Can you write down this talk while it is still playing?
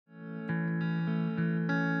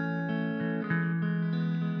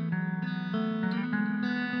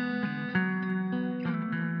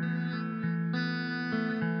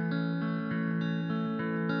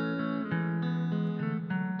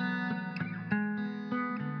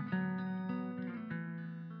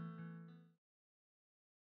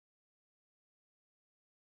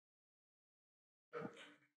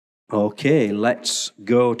Okay, let's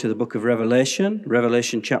go to the book of Revelation,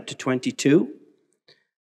 Revelation chapter 22.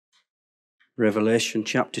 Revelation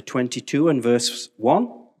chapter 22 and verse 1.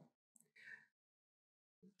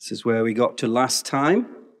 This is where we got to last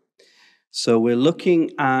time. So we're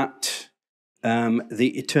looking at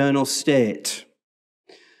the eternal state.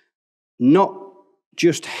 Not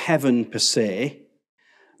just heaven per se,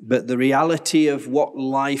 but the reality of what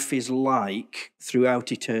life is like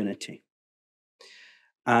throughout eternity.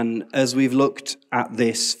 And as we've looked at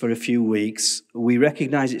this for a few weeks, we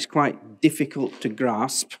recognize it's quite difficult to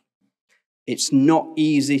grasp. It's not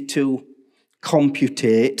easy to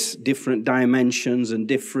computate different dimensions and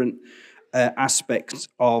different aspects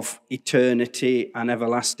of eternity and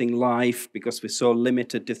everlasting life because we're so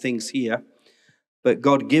limited to things here. But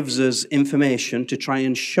God gives us information to try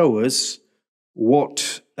and show us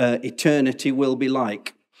what eternity will be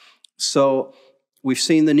like. So we've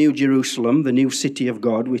seen the New Jerusalem, the new city of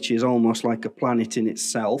God, which is almost like a planet in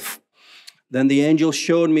itself. Then the angel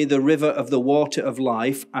showed me the river of the water of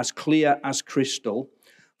life, as clear as crystal,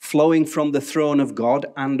 flowing from the throne of God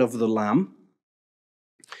and of the Lamb.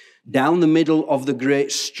 Down the middle of the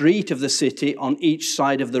great street of the city, on each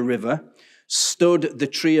side of the river, stood the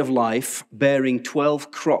tree of life, bearing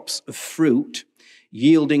 12 crops of fruit,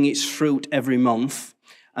 yielding its fruit every month.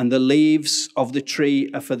 And the leaves of the tree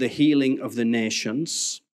are for the healing of the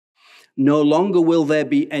nations. No longer will there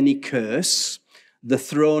be any curse. The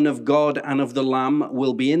throne of God and of the Lamb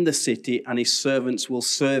will be in the city, and his servants will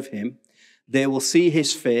serve him. They will see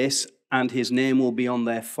his face, and his name will be on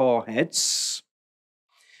their foreheads.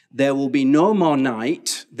 There will be no more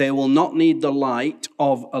night. They will not need the light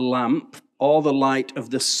of a lamp or the light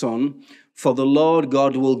of the sun, for the Lord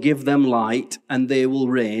God will give them light, and they will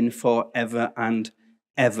reign forever and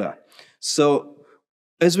ever. So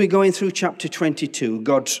as we're going through chapter 22,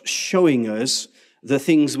 God's showing us the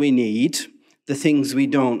things we need, the things we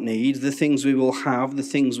don't need, the things we will have, the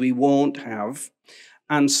things we won't have.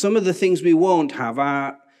 And some of the things we won't have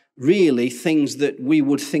are really things that we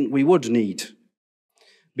would think we would need,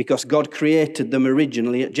 because God created them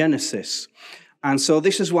originally at Genesis. And so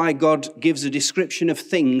this is why God gives a description of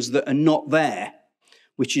things that are not there,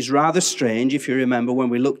 which is rather strange, if you remember when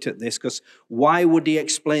we looked at this, because why would he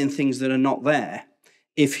explain things that are not there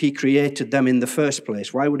if he created them in the first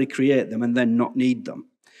place? Why would he create them and then not need them?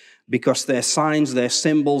 Because they're signs, they're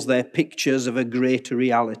symbols, they're pictures of a greater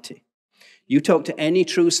reality. You talk to any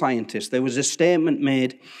true scientist. There was a statement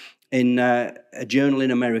made in a journal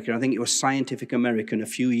in America, I think it was Scientific American, a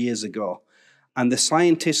few years ago, and the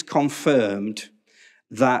scientists confirmed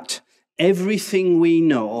that everything we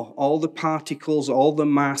know, all the particles, all the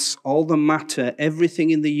mass, all the matter,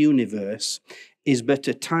 everything in the universe is but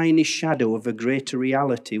a tiny shadow of a greater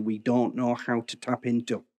reality we don't know how to tap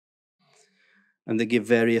into. And they give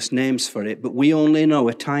various names for it, but we only know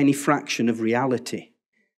a tiny fraction of reality.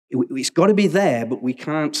 It's got to be there, but we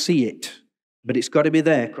can't see it. But it's got to be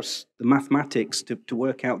there because the mathematics to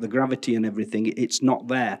work out the gravity and everything, it's not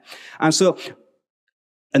there.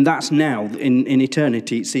 And that's now, in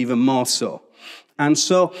eternity, it's even more so. And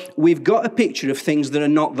so we've got a picture of things that are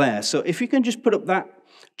not there. So if you can just put up that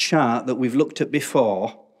chart that we've looked at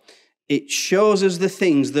before, it shows us the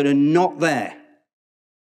things that are not there.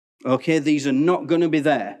 Okay, these are not going to be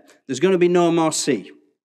there. There's going to be no more sea.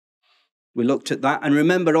 We looked at that. And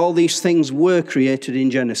remember, all these things were created in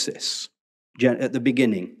Genesis at the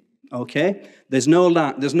beginning. Okay, there's no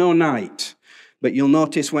night. But you'll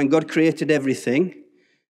notice when God created everything,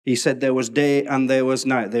 he said there was day and there was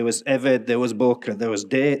night. There was Eved, there was Boker, there was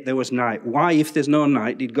day, there was night. Why, if there's no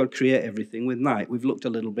night, did God create everything with night? We've looked a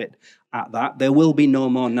little bit at that. There will be no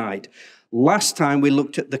more night. Last time we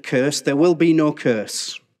looked at the curse. There will be no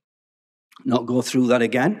curse. Not go through that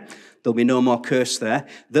again. There'll be no more curse there.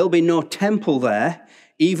 There'll be no temple there,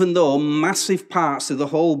 even though massive parts of the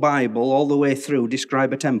whole Bible all the way through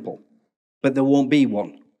describe a temple. But there won't be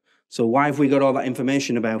one. So why have we got all that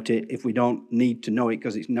information about it if we don't need to know it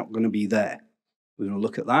because it's not going to be there? We're going to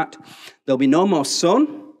look at that. There'll be no more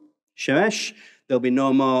sun, Shemesh. There'll be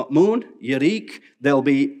no more moon, Yerik. There'll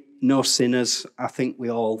be no sinners. I think we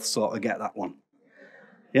all sort of get that one.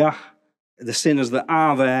 Yeah? The sinners that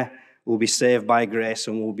are there will be saved by grace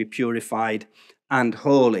and will be purified and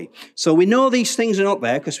holy. So we know these things are not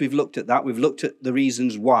there because we've looked at that. We've looked at the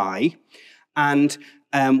reasons why. And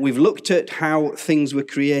we've looked at how things were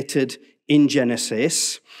created in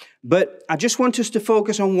Genesis, but I just want us to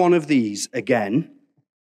focus on one of these again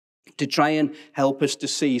to try and help us to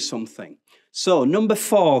see something. So number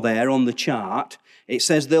 4 there on the chart, it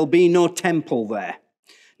says there'll be no temple there.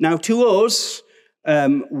 Now to us,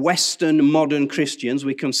 Western modern Christians,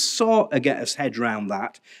 we can sort of get our head around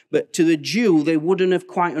that. But to the Jew, they wouldn't have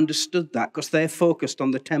quite understood that because they're focused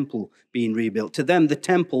on the temple being rebuilt. To them, the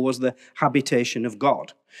temple was the habitation of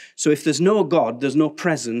God. So if there's no God, there's no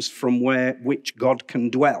presence from which God can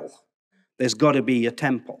dwell. There's got to be a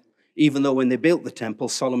temple. Even though when they built the temple,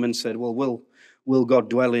 Solomon said, well, will God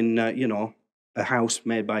dwell in, a house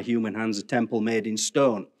made by human hands, a temple made in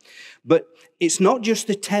stone? But it's not just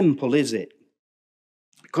the temple, is it?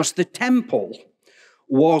 Because the temple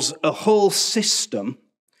was a whole system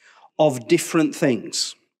of different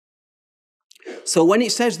things. So when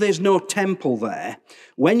it says there's no temple there,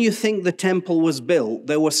 when you think the temple was built,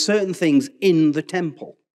 there were certain things in the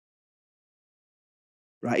temple.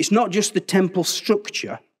 Right? It's not just the temple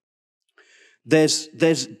structure. There's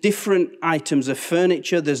different items of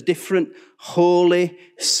furniture. There's different holy,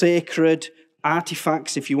 sacred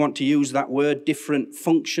artifacts, if you want to use that word, different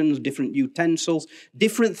functions, different utensils,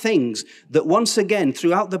 different things that once again,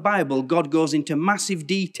 throughout the Bible, God goes into massive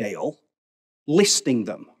detail listing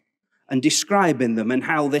them and describing them and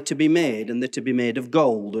how they're to be made, and they're to be made of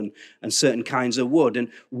gold and certain kinds of wood. And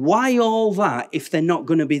why all that if they're not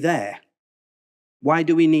going to be there? Why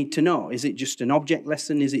do we need to know? Is it just an object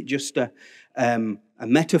lesson? Is it just a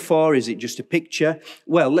metaphor? Is it just a picture?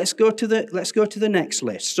 Well, let's go to the next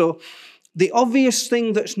list. So the obvious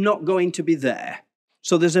thing that's not going to be there.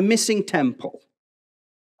 So there's a missing temple.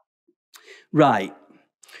 Right.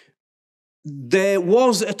 There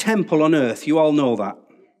was a temple on earth. You all know that.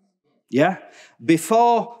 Yeah?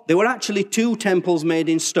 Before, there were actually two temples made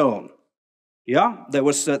in stone. Yeah? There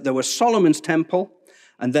was Solomon's temple.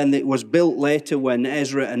 And then it was built later when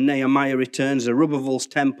Ezra and Nehemiah returned, Zerubbabel's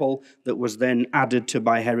temple that was then added to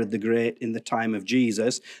by Herod the Great in the time of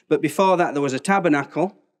Jesus. But before that, there was a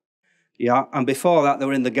tabernacle. Yeah, and before that, they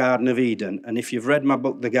were in the Garden of Eden. And if you've read my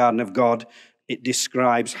book, The Garden of God, it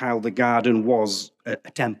describes how the garden was a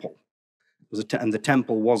temple. And the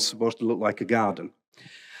temple was supposed to look like a garden.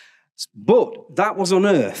 But that was on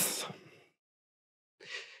earth.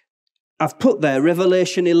 I've put there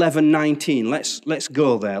Revelation 11:19. Let's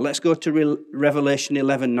go there. Let's go to Revelation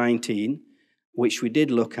 11:19, which we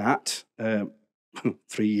did look at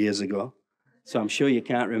 3 years ago. So I'm sure you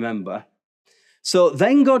can't remember. So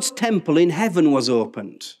then God's temple in heaven was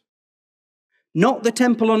opened, not the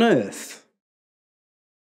temple on earth.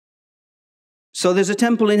 So there's a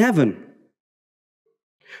temple in heaven.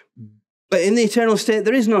 But in the eternal state,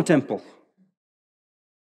 there is no temple.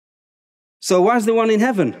 So why's the one in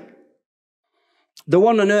heaven? The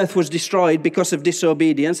one on earth was destroyed because of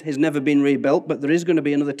disobedience. Has never been rebuilt, but there is going to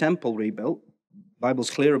be another temple rebuilt. The Bible's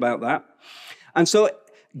clear about that. And so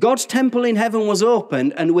God's temple in heaven was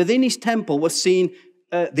opened, and within his temple was seen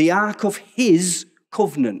the ark of his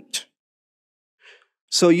covenant.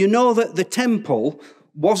 So you know that the temple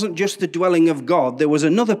wasn't just the dwelling of God. There was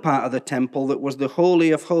another part of the temple that was the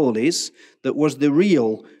Holy of Holies, that was the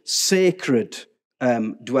real sacred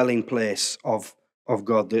dwelling place of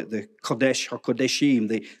God, the Kodesh or Kodeshim,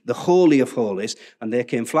 the Holy of Holies. And there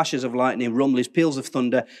came flashes of lightning, rumblings, peals of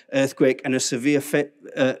thunder, earthquake, and a severe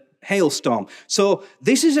hailstorm. So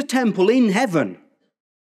this is a temple in heaven,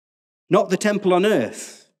 not the temple on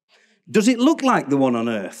earth. Does it look like the one on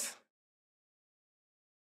earth?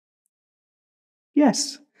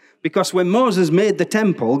 Yes, because when Moses made the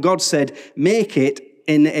temple, God said, make it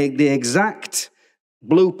in the exact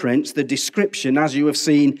blueprints, the description as you have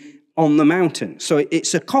seen on the mountain. So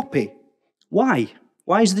it's a copy. Why?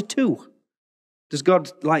 Why is there two? Does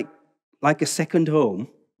God like a second home?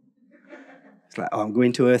 It's like, oh, I'm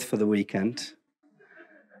going to earth for the weekend.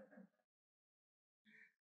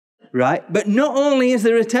 Right? But not only is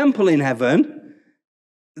there a temple in heaven,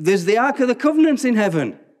 there's the Ark of the Covenant in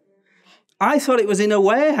heaven. I thought it was in a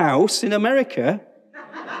warehouse in America.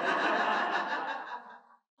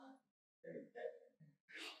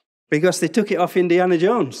 Because they took it off Indiana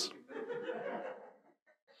Jones.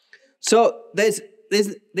 So there's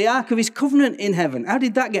the Ark of his Covenant in heaven. How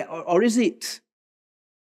did that get? Or is it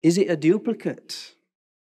a duplicate?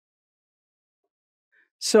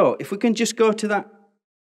 So if we can just go to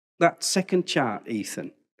that second chart,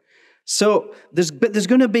 Ethan. So that's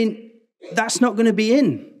not going to be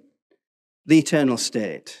in the eternal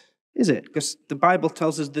state, is it? Because the Bible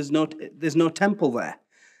tells us there's no temple there.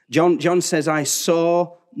 John says, I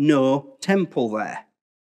saw no temple there.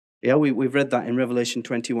 Yeah, we've read that in Revelation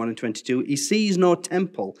 21 and 22. He sees no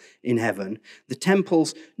temple in heaven. The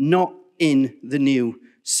temple's not in the new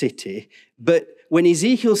city. But when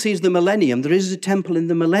Ezekiel sees the millennium, there is a temple in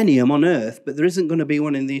the millennium on earth, but there isn't going to be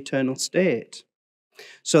one in the eternal state.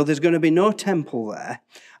 So there's going to be no temple there.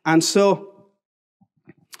 And so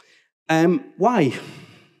Why?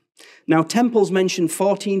 Now, temple's mentioned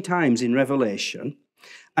 14 times in Revelation,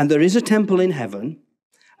 and there is a temple in heaven,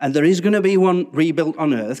 and there is going to be one rebuilt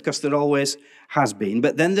on earth, because there always has been.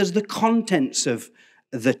 But then there's the contents of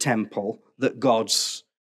the temple that God's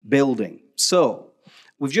building. So,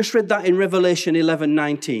 we've just read that in Revelation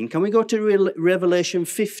 11:19. Can we go to Revelation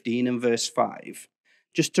 15 and verse 5?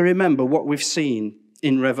 Just to remember what we've seen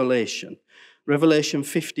in Revelation. Revelation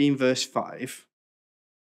 15 verse 5.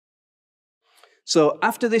 So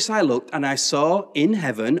after this I looked, and I saw in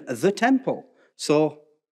heaven the temple. So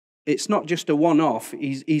it's not just a one-off.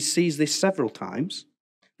 He sees this several times.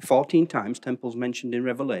 14 times temple's mentioned in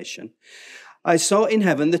Revelation. I saw in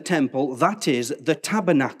heaven the temple, that is the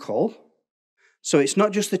tabernacle. So it's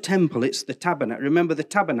not just the temple, it's the tabernacle. Remember, the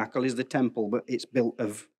tabernacle is the temple, but it's built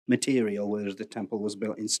of material, whereas the temple was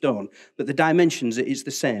built in stone. But the dimensions, it's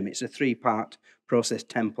the same. It's a 3-part process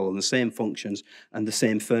temple, and the same functions and the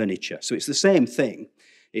same furniture. So it's the same thing.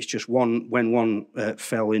 It's just when one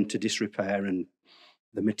fell into disrepair and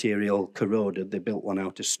the material corroded, they built one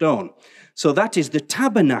out of stone. So that is the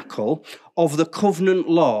tabernacle of the covenant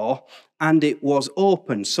law, and it was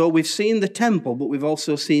open. So we've seen the temple, but we've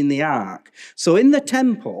also seen the ark. So in the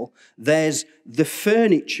temple, there's the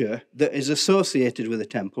furniture that is associated with the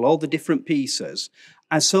temple, all the different pieces.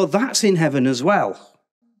 And so that's in heaven as well.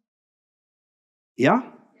 Yeah?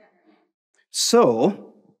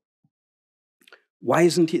 So, why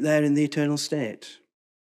isn't it there in the eternal state?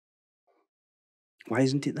 Why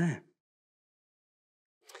isn't it there?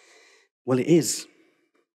 Well, it is.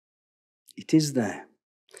 It is there.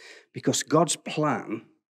 Because God's plan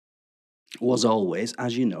was always,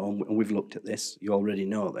 as you know, and we've looked at this, you already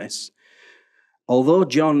know this, although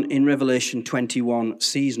John in Revelation 21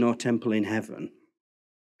 sees no temple in heaven,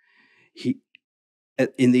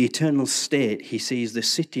 in the eternal state, he sees the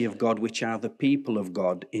city of God, which are the people of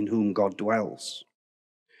God in whom God dwells.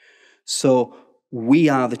 So we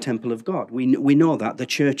are the temple of God. We know that. The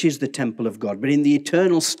church is the temple of God. But in the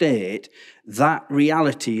eternal state, that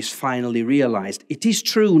reality is finally realized. It is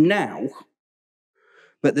true now,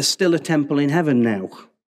 but there's still a temple in heaven now.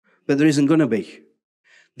 But there isn't going to be.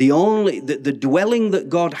 The dwelling that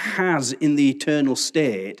God has in the eternal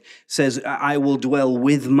state says, I will dwell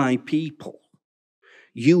with my people.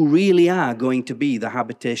 You really are going to be the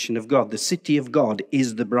habitation of God. The city of God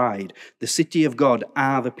is the bride. The city of God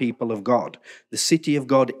are the people of God. The city of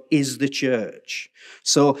God is the church.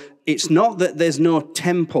 So it's not that there's no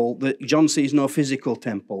temple, that John sees no physical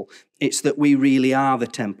temple. It's that we really are the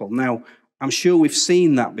temple. Now, I'm sure we've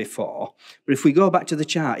seen that before, but if we go back to the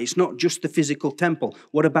chart, it's not just the physical temple.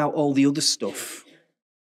 What about all the other stuff?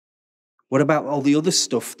 What about all the other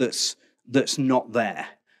stuff that's not there?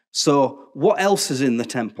 So what else is in the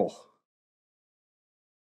temple?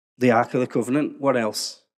 The Ark of the Covenant. What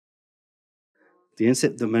else? The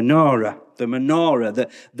menorah,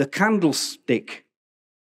 the candlestick,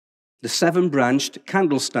 the 7-branched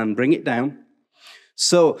candlestand. Bring it down.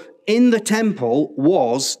 So in the temple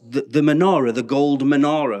was the menorah, the gold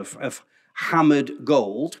menorah of hammered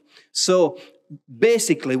gold. So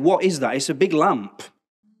basically, what is that? It's a big lamp.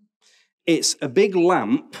 It's a big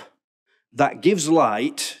lamp that gives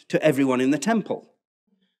light to everyone in the temple.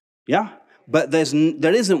 Yeah? But there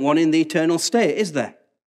isn't one in the eternal state, is there?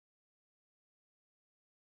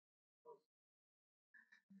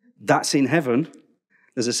 That's in heaven.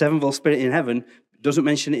 There's a 7-fold Spirit in heaven. Doesn't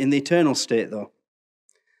mention it in the eternal state, though.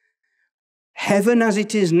 Heaven as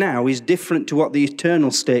it is now is different to what the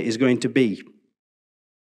eternal state is going to be.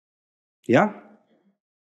 Yeah?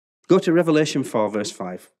 Go to Revelation 4, verse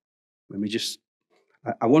 5.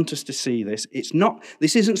 I want us to see this.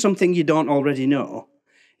 This isn't something you don't already know.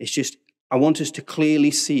 It's just, I want us to clearly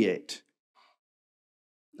see it.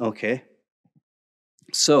 Okay.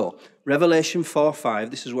 So, Revelation 4:5,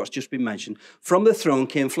 this is what's just been mentioned. From the throne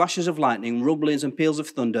came flashes of lightning, rumblings and peals of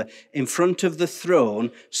thunder. In front of the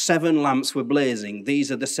throne, 7 lamps were blazing.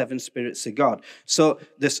 These are the 7 spirits of God. So,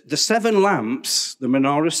 the 7 lamps, the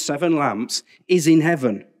menorah's 7 lamps, is in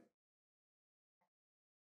heaven.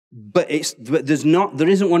 But there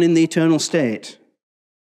isn't one in the eternal state.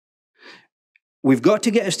 We've got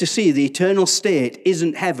to get us to see the eternal state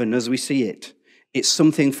isn't heaven as we see it. It's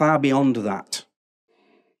something far beyond that.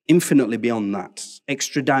 Infinitely beyond that.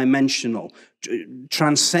 Extra-dimensional.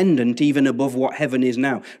 Transcendent even above what heaven is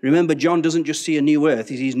now. Remember, John doesn't just see a new earth,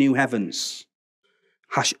 he sees new heavens.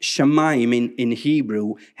 Shamayim in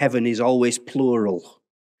Hebrew, heaven is always plural.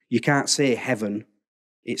 You can't say heaven,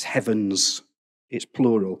 it's heavens. It's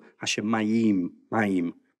plural.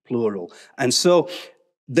 Hashemayim, plural. And so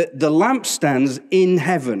the lampstands in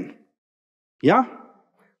heaven, yeah?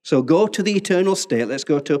 So go to the eternal state. Let's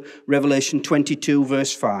go to Revelation 22,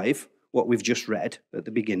 verse 5, what we've just read at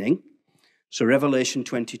the beginning. So Revelation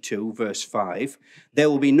 22, verse 5. There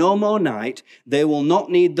will be no more night. They will not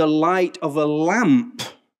need the light of a lamp.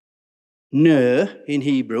 Ner in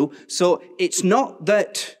Hebrew. So it's not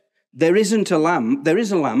that there isn't a lamp. There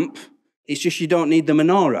is a lamp. It's just you don't need the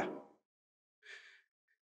menorah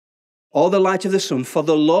or the light of the sun. For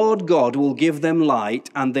the Lord God will give them light,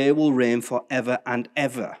 and they will reign forever and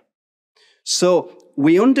ever. So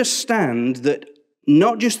we understand that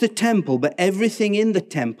not just the temple, but everything in the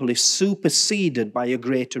temple is superseded by a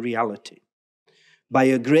greater reality, by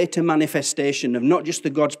a greater manifestation of not just the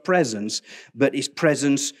God's presence, but his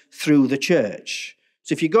presence through the church.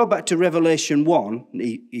 So if you go back to Revelation 1,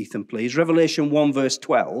 Ethan, please, Revelation 1, verse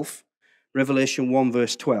 12, Revelation 1,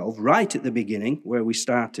 verse 12, right at the beginning where we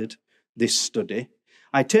started this study,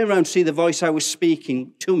 I turned around to see the voice I was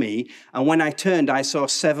speaking to me, and when I turned, I saw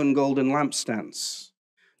 7 golden lampstands.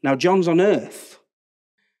 Now, John's on earth,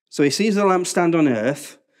 so he sees the lampstand on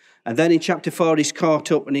earth, and then in chapter 4, he's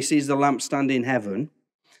caught up and he sees the lampstand in heaven.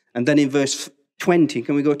 And then in verse 20,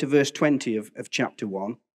 can we go to verse 20 of chapter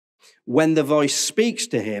 1? When the voice speaks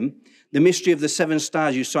to him, the mystery of the 7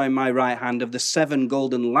 stars you saw in my right hand of the 7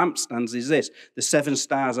 golden lampstands is this. The 7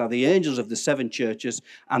 stars are the angels of the 7 churches,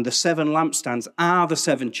 and the 7 lampstands are the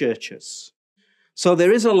 7 churches. So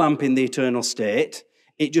there is a lamp in the eternal state.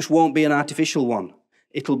 It just won't be an artificial one.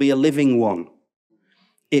 It'll be a living one.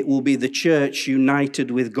 It will be the church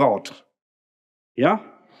united with God. Yeah?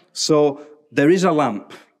 So there is a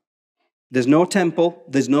lamp. There's no temple,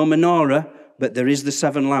 there's no menorah, but there is the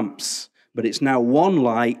 7 lamps. But it's now one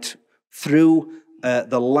light through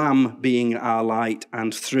the Lamb being our light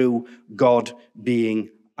and through God being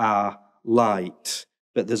our light.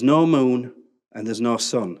 But there's no moon and there's no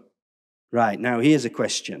sun. Right, now here's a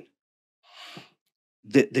question.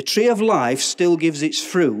 The tree of life still gives its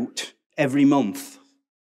fruit every month.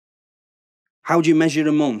 How do you measure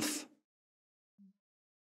a month?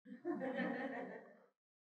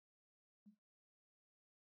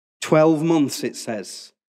 "12 months, it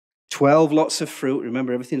says. 12 lots of fruit.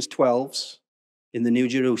 Remember, everything's 12s in the New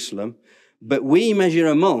Jerusalem. But we measure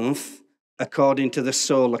a month according to the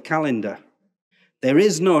solar calendar. There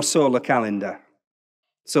is no solar calendar.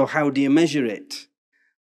 So how do you measure it?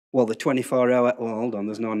 Well, the 24-hour... Oh, hold on,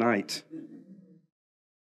 there's no night.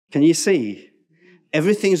 Can you see?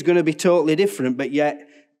 Everything's going to be totally different, but yet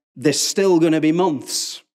there's still going to be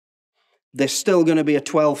months. There's still going to be a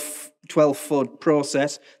 12-foot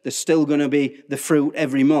process. There's still going to be the fruit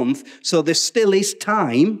every month. So there still is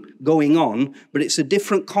time going on, but it's a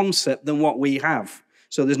different concept than what we have.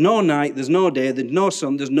 So there's no night, there's no day, there's no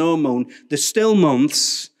sun, there's no moon. There's still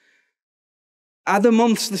months. Are the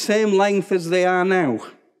months the same length as they are now?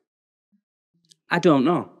 I don't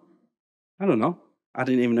know. I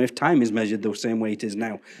didn't even know if time is measured the same way it is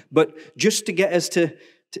now. But just to get us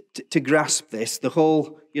to grasp this, the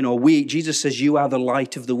whole, Jesus says, you are the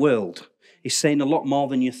light of the world. He's saying a lot more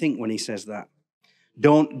than you think when he says that.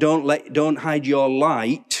 Don't hide your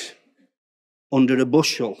light under a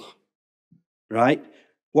bushel, right?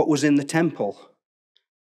 What was in the temple?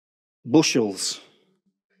 Bushels.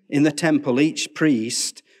 In the temple, each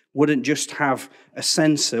priest wouldn't just have a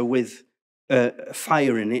censer with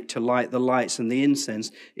fire in it to light the lights and the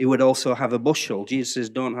incense. He would also have a bushel. Jesus says,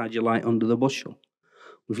 don't hide your light under the bushel.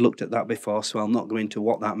 We've looked at that before, so I'll not go into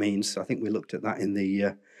what that means. I think we looked at that in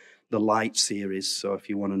the light series. So if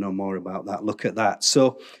you want to know more about that, look at that.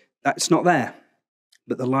 So that's not there,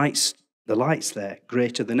 but the light's there,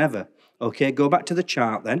 greater than ever. Okay, go back to the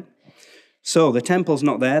chart then. So the temple's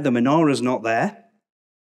not there, the menorah's not there.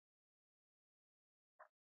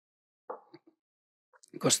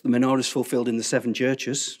 Because the menorah is fulfilled in the 7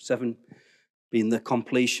 churches, 7 being the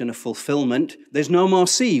completion of fulfillment. There's no more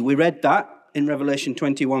sea. We read that in Revelation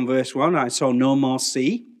 21, verse 1. I saw no more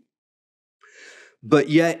sea. But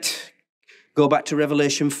yet, go back to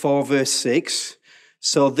Revelation 4, verse 6.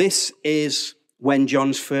 So this is when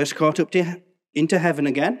John's first caught up into heaven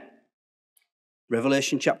again.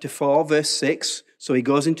 Revelation chapter 4, verse 6. So he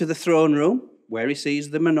goes into the throne room, where he sees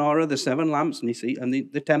the menorah, the 7 lamps, and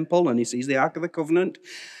the temple, and he sees the Ark of the Covenant.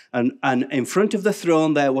 And in front of the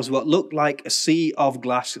throne there was what looked like a sea of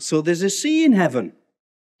glass. So there's a sea in heaven.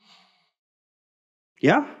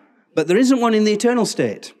 Yeah? But there isn't one in the eternal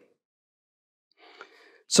state.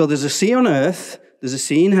 So there's a sea on earth, there's a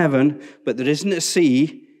sea in heaven, but there isn't a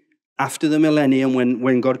sea after the millennium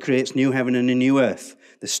when God creates new heaven and a new earth.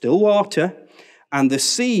 There's still water, and the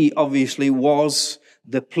sea obviously was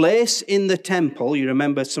the place in the temple. You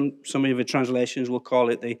remember some of your translations will call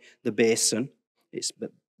it the basin.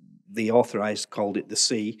 the authorized called it the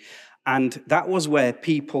sea. And that was where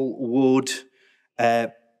people would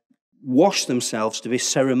wash themselves to be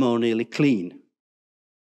ceremonially clean.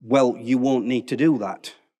 Well, you won't need to do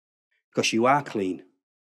that because you are clean.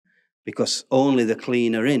 Because only the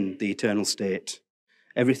clean are in the eternal state.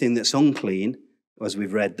 Everything that's unclean, as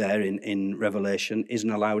we've read there in Revelation, isn't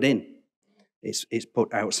allowed in. It's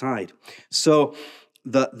put outside. So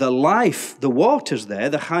the life, the water's there,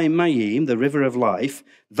 the Chaim Mayim, the river of life,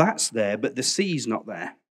 that's there, but the sea's not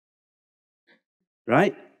there.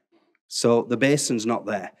 Right? So the basin's not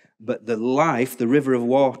there. But the life, the river of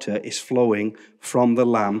water, is flowing from the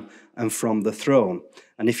Lamb and from the throne.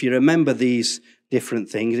 And if you remember these different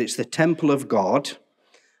things, it's the temple of God,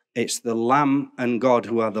 it's the Lamb and God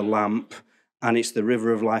who are the lamp, and it's the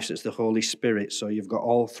river of life, so it's the Holy Spirit. So you've got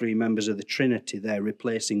all three members of the Trinity there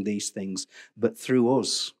replacing these things, but through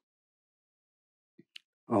us.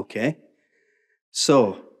 Okay?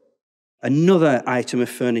 So, another item of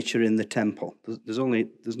furniture in the temple. There's only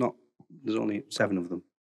 7 of them.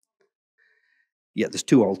 Yeah, there's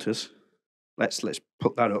 2 altars. Let's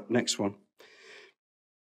put that up. Next one.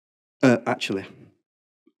 Actually,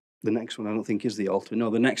 the next one I don't think is the altar. No,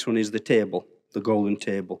 the next one is the table, the golden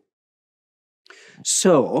table.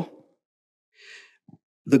 So,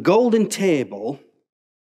 the golden table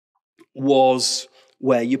was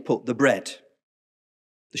where you put the bread,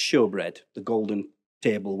 the showbread, the golden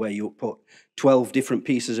table where you put 12 different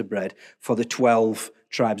pieces of bread for the 12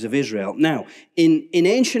 tribes of Israel. Now, in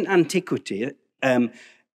ancient antiquity,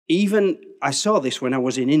 even I saw this when I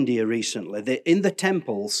was in India recently. In the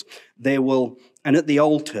temples, and at the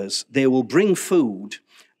altars, they will bring food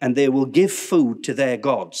and they will give food to their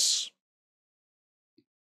gods.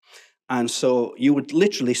 And so you would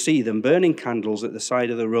literally see them burning candles at the side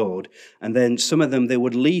of the road, and then some of them, they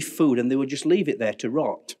would leave food and they would just leave it there to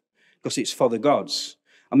rot because it's for the gods.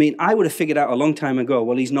 I mean, I would have figured out a long time ago,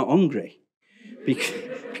 well, he's not hungry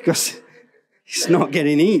because he's not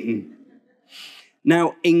getting eaten.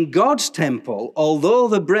 Now, in God's temple, although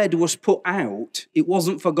the bread was put out, it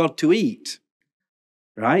wasn't for God to eat,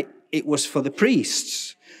 right? It was for the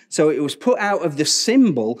priests. So it was put out of the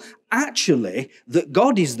symbol, actually, that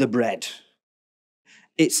God is the bread.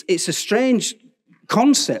 It's a strange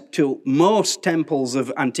concept to most temples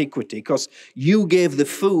of antiquity because you gave the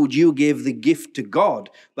food, you gave the gift to God.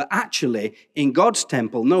 But actually, in God's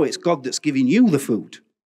temple, no, it's God that's giving you the food.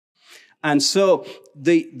 And so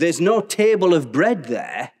there's no table of bread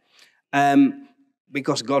there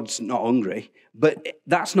because God's not hungry. But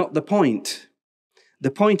that's not the point.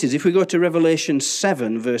 The point is, if we go to Revelation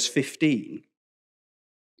 7, verse 15.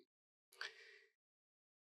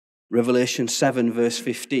 Revelation 7, verse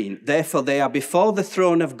 15. Therefore, they are before the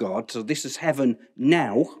throne of God. So this is heaven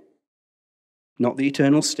now, not the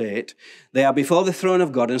eternal state. They are before the throne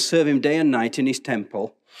of God and serve him day and night in his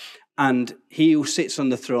temple. And he who sits on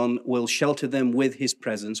the throne will shelter them with his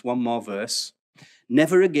presence. One more verse.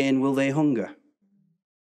 Never again will they hunger.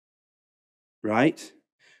 Right?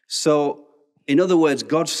 So, in other words,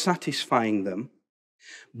 God's satisfying them.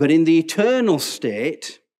 But in the eternal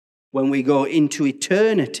state, when we go into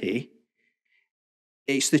eternity,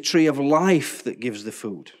 it's the tree of life that gives the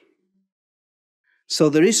food. So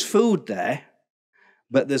there is food there,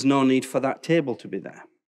 but there's no need for that table to be there.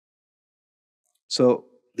 So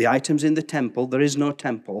the items in the temple, there is no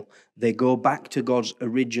temple. They go back to God's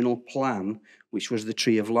original plan, which was the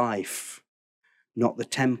tree of life. Not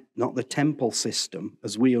the temple system,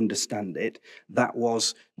 as we understand it. That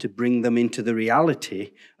was to bring them into the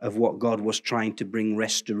reality of what God was trying to bring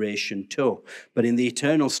restoration to. But in the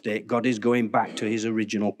eternal state, God is going back to his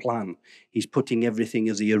original plan. He's putting everything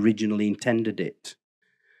as he originally intended it.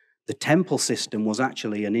 The temple system was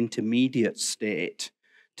actually an intermediate state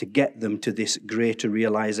to get them to this greater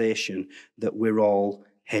realization that we're all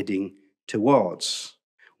heading towards.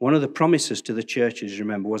 One of the promises to the churches,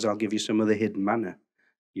 remember, was I'll give you some of the hidden manna.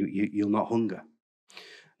 You'll not hunger.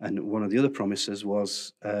 And one of the other promises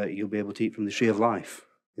was you'll be able to eat from the tree of life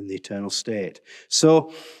in the eternal state.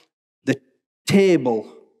 So the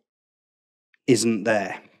table isn't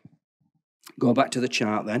there. Go back to the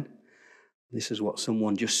chart then. This is what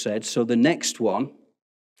someone just said. So the next one,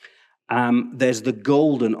 there's the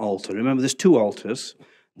golden altar. Remember, there's 2 altars.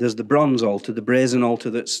 There's the bronze altar, the brazen altar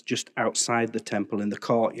that's just outside the temple in the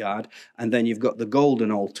courtyard. And then you've got the golden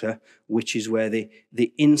altar, which is where the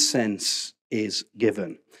incense is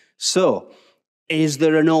given. So, is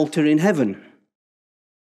there an altar in heaven?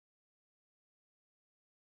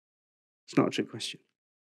 It's not a trick question.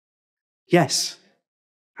 Yes.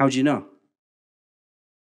 How do you know?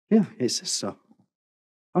 Yeah, it says so.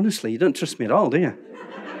 Honestly, you don't trust me at all, do you?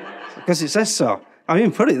 Because it says so. I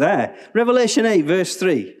even put it there. Revelation 8, verse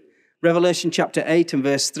 3. Revelation chapter 8 and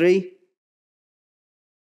verse 3.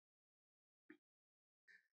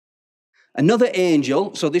 Another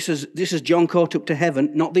angel, so this is John caught up to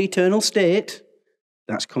heaven, not the eternal state.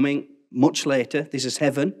 That's coming much later. This is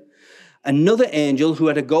heaven. Another angel who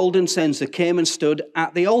had a golden censer came and stood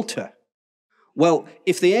at the altar. Well,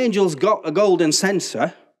 if the angel's got a golden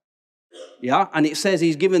censer, yeah, and it says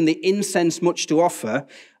he's given the incense much to offer,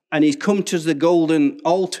 and he's come to the golden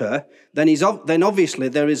altar, then obviously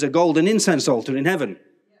there is a golden incense altar in heaven.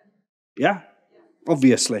 Yeah?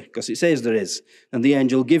 Obviously, because it says there is. And the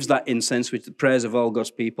angel gives that incense with the prayers of all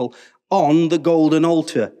God's people on the golden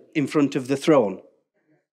altar in front of the throne.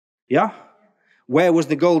 Yeah? Where was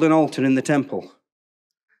the golden altar in the temple?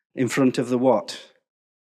 In front of the what?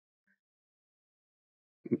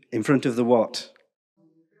 In front of the what?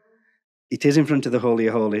 It is in front of the Holy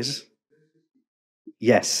of Holies.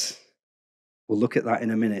 Yes. We'll look at that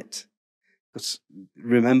in a minute. Let's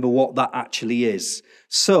remember what that actually is.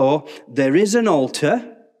 So, there is an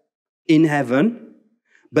altar in heaven,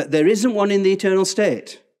 but there isn't one in the eternal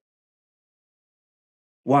state.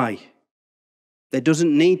 Why? There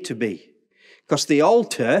doesn't need to be. Because the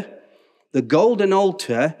altar, the golden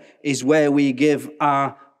altar, is where we give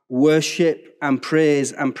our worship and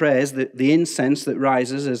praise and prayers, the incense that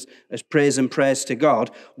rises as praise and prayers to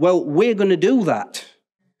God. Well, we're going to do that.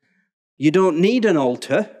 You don't need an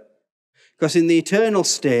altar, because in the eternal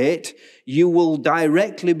state, you will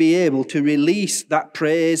directly be able to release that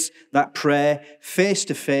praise, that prayer, face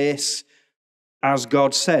to face, as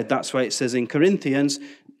God said. That's why it says in Corinthians,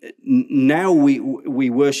 now we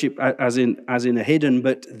worship as in a hidden,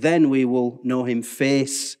 but then we will know him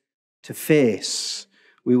face to face.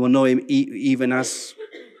 We will know him even as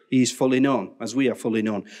he's fully known, as we are fully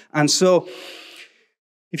known. And so,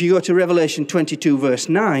 if you go to Revelation 22, verse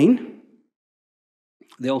 9,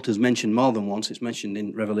 the altar is mentioned more than once. It's mentioned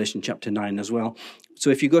in Revelation chapter 9 as well.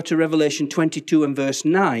 So if you go to Revelation 22 and verse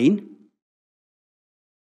 9,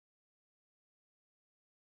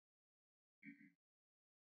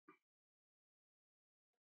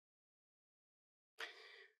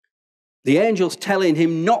 the angel's telling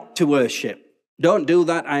him not to worship. Don't do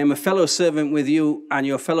that. I am a fellow servant with you and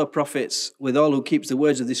your fellow prophets, with all who keeps the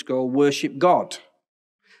words of this scroll. Worship God.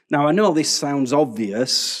 Now, I know this sounds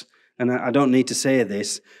obvious, and I don't need to say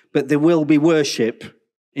this, but there will be worship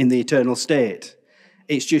in the eternal state.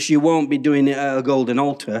 It's just you won't be doing it at a golden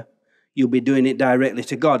altar. You'll be doing it directly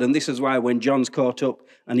to God. And this is why when John's caught up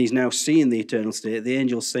and he's now seeing the eternal state, the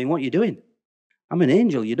angel's saying, what are you doing? I'm an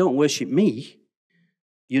angel. You don't worship me.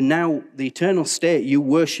 You're now, the eternal state, you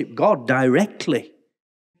worship God directly.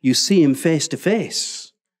 You see him face to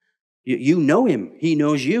face. You know him. He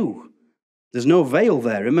knows you. There's no veil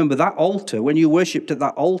there. Remember that altar, when you worshipped at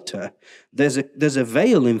that altar, there's a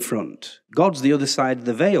veil in front. God's the other side of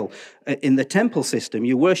the veil. In the temple system,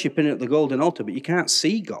 you're worshipping at the golden altar, but you can't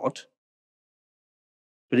see God.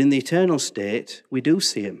 But in the eternal state, we do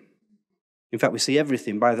see him. In fact, we see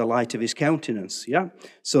everything by the light of his countenance, yeah?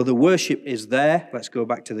 So the worship is there. Let's go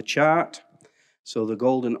back to the chart. So the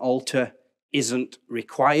golden altar isn't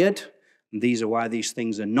required. And these are why these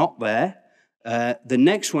things are not there. The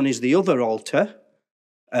next one is the other altar,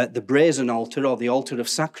 the brazen altar or the altar of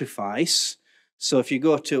sacrifice. So if you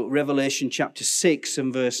go to Revelation chapter 6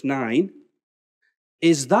 and verse 9,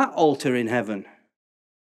 is that altar in heaven?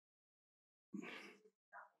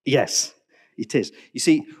 Yes, it is. You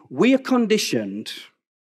see, we are conditioned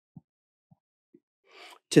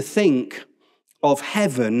to think of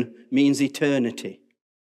heaven means eternity.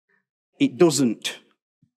 It doesn't.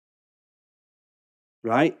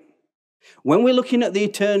 Right? When we're looking at the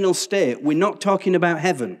eternal state, we're not talking about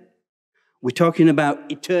heaven. We're talking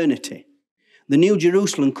about eternity. The New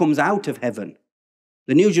Jerusalem comes out of heaven.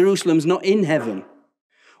 The New Jerusalem's not in heaven.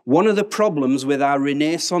 One of the problems with our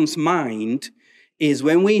Renaissance mind is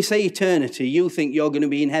when we say eternity, you think you're going to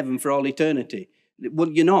be in heaven for all eternity.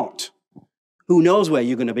 Well, you're not. Who knows where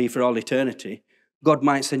you're going to be for all eternity? God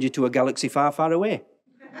might send you to a galaxy far, far away.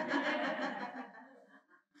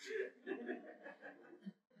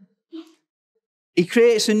 He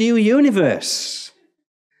creates a new universe,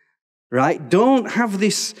 right? Don't have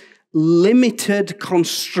this limited,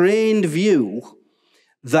 constrained view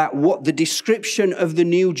that what the description of the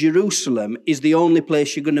New Jerusalem is the only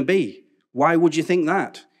place you're going to be. Why would you think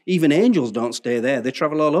that? Even angels don't stay there. They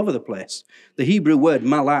travel all over the place. The Hebrew word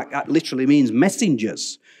malak literally means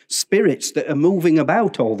messengers, spirits that are moving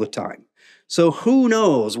about all the time. So who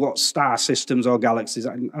knows what star systems or galaxies?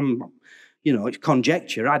 It's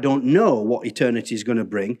conjecture. I don't know what eternity is going to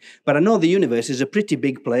bring, but I know the universe is a pretty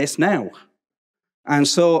big place now. And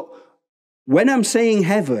so When I'm saying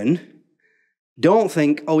heaven, don't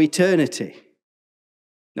think, oh, eternity.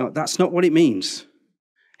 No, that's not what it means.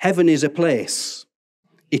 Heaven is a place.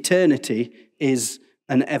 Eternity is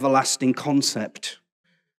an everlasting concept.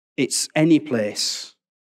 It's any place,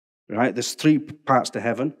 right? There's 3 parts to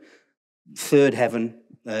heaven. Third heaven,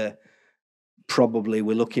 probably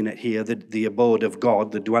we're looking at here, the abode of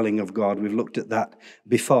God, the dwelling of God. We've looked at that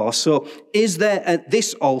before. So is there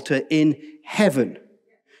this altar in heaven?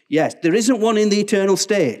 Yes, there isn't one in the eternal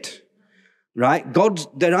state, right?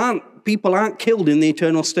 People aren't killed in the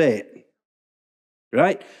eternal state,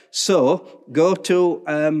 right? So go to,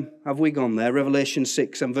 have we gone there? Revelation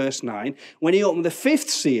 6 and verse 9. When he opened the 5th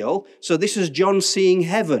seal, so this is John seeing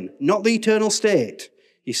heaven, not the eternal state.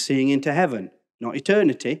 He's seeing into heaven, not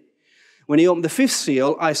eternity. When he opened the 5th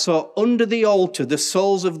seal, I saw under the altar the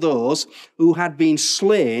souls of those who had been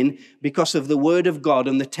slain because of the word of God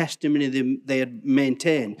and the testimony they had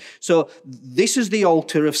maintained. So this is the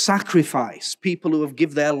altar of sacrifice, people who have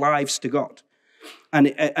given their lives to God.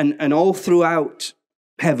 And all throughout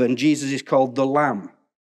heaven, Jesus is called the Lamb,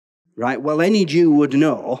 right? Well, any Jew would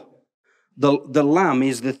know the lamb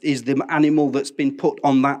is the animal that's been put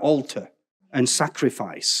on that altar and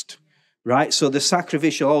sacrificed. Right? So the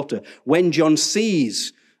sacrificial altar. When John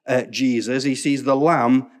sees Jesus, he sees the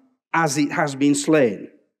lamb as it has been slain.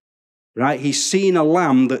 Right? He's seen a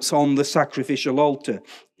lamb that's on the sacrificial altar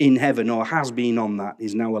in heaven, or has been on that,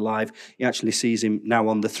 is now alive. He actually sees him now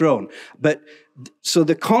on the throne. But so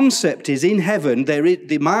the concept is in heaven,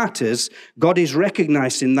 the martyrs, God is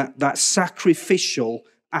recognizing that sacrificial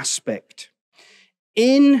aspect.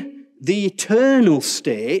 In the eternal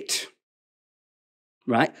state,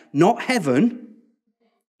 right? Not heaven,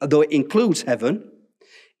 although it includes heaven.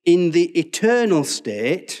 In the eternal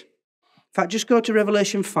state, in fact, just go to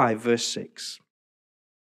Revelation 5, verse 6.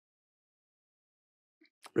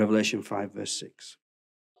 Revelation 5, verse 6.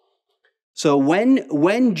 So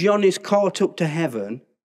when John is caught up to heaven,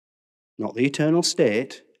 not the eternal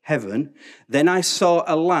state, heaven, then I saw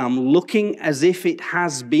a lamb looking as if it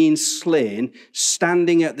has been slain,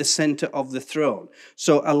 standing at the center of the throne.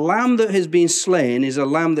 So a lamb that has been slain is a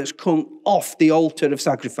lamb that's come off the altar of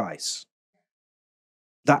sacrifice.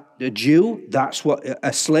 That the Jew, that's what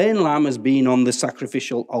a slain lamb has been on the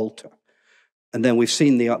sacrificial altar. And then we've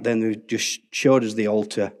seen then they just showed us the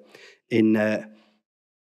altar in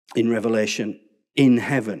Revelation in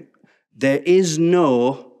heaven. There is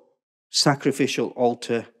no sacrificial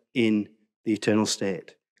altar in the eternal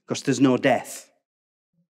state because there's no death.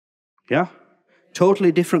 Yeah?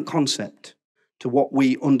 Totally different concept to what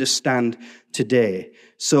we understand today.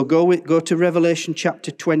 So go to Revelation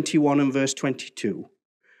chapter 21 and verse 22.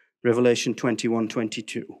 Revelation 21,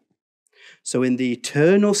 22. So in the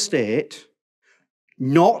eternal state,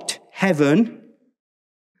 not heaven,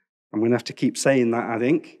 I'm going to have to keep saying that, I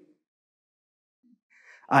think.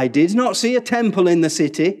 I did not see a temple in the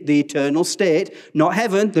city, the eternal state, not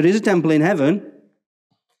heaven. There is a temple in heaven.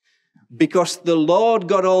 Because the Lord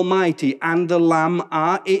God Almighty and the Lamb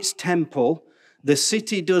are its temple. The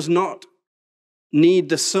city does not need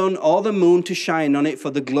the sun or the moon to shine on it, for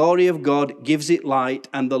the glory of God gives it light,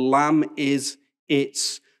 and the Lamb is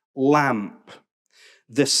its lamp.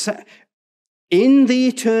 In the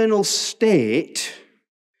eternal state,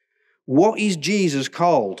 what is Jesus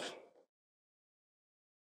called?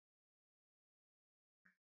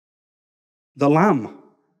 The Lamb.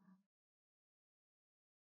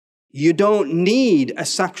 You don't need a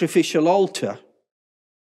sacrificial altar.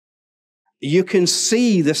 You can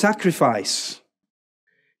see the sacrifice.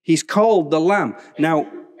 He's called the Lamb.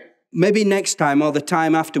 Now, maybe next time or the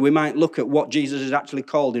time after, we might look at what Jesus is actually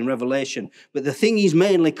called in Revelation. But the thing he's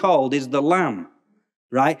mainly called is the Lamb,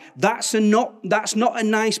 right? That's not a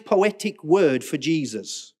nice poetic word for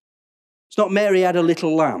Jesus. It's not Mary had a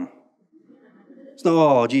little lamb. It's not,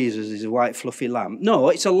 oh, Jesus is a white fluffy lamb. No,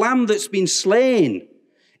 it's a lamb that's been slain.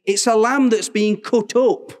 It's a lamb that's been cut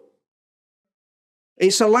up.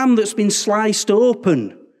 It's a lamb that's been sliced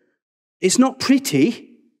open. It's not pretty,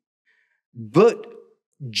 but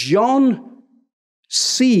John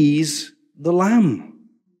sees the lamb.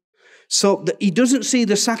 So he doesn't see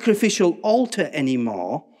the sacrificial altar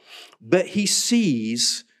anymore, but he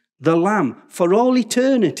sees the lamb. For all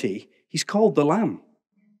eternity, he's called the Lamb.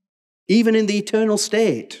 Even in the eternal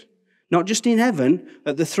state. Not just in heaven,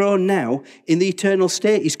 at the throne now, in the eternal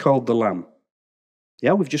state he's called the Lamb.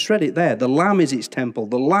 Yeah, we've just read it there. The Lamb is its temple.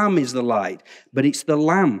 The Lamb is the light, but it's the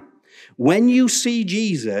Lamb. When you see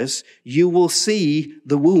Jesus, you will see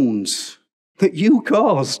the wounds that you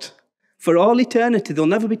caused. For all eternity, they'll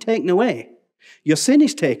never be taken away. Your sin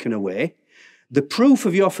is taken away. The proof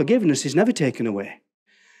of your forgiveness is never taken away.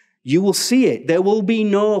 You will see it. There will be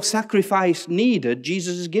no sacrifice needed.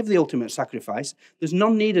 Jesus has given the ultimate sacrifice. There's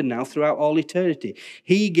none needed now throughout all eternity.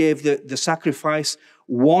 He gave the sacrifice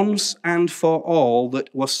once and for all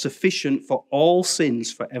that was sufficient for all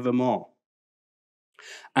sins forevermore.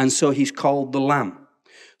 And so he's called the Lamb.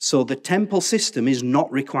 So the temple system is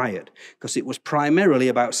not required because it was primarily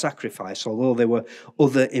about sacrifice, although there were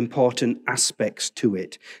other important aspects to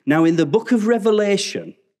it. Now, in the book of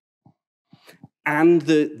Revelation and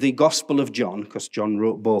the Gospel of John, because John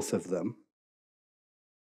wrote both of them,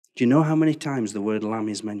 do you know how many times the word lamb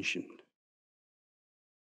is mentioned?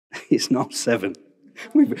 It's not 7.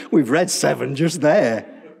 We've read 7 just there.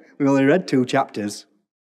 We only read 2 chapters.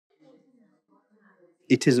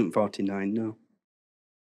 It isn't 49, no.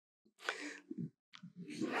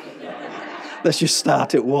 Let's just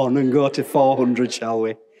start at 1 and go to 400, shall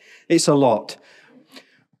we? It's a lot.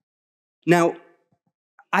 Now,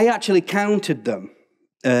 I actually counted them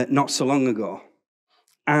not so long ago.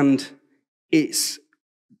 And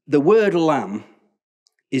the word lamb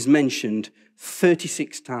is mentioned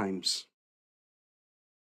 36 times,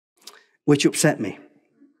 which upset me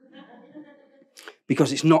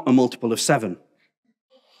because it's not a multiple of 7.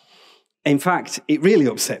 In fact, it really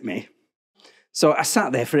upset me. So I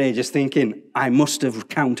sat there for ages thinking, I must have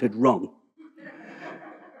counted wrong.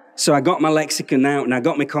 So I got my lexicon out and I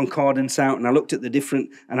got my concordance out and I looked at the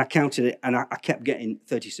different, and I counted it, and I kept getting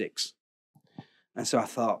 36. And so I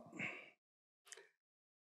thought,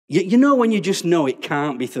 you know when you just know it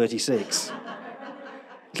can't be 36?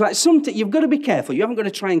 It's like something, you've got to be careful. You haven't got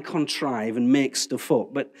to try and contrive and make stuff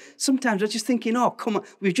up. But sometimes I'm just thinking, oh, come on.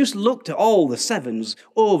 We've just looked at all the 7s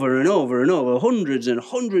over and over and over, hundreds and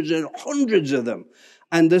hundreds and hundreds of them.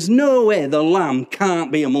 And there's no way the lamb can't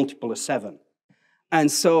be a multiple of 7. And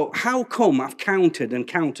so how come I've counted and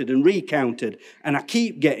counted and recounted, and I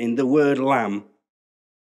keep getting the word lamb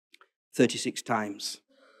 36 times?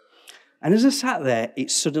 And as I sat there, it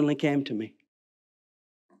suddenly came to me.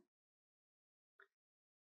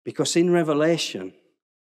 Because in Revelation,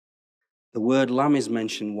 the word lamb is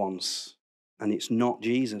mentioned once, and it's not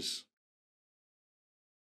Jesus.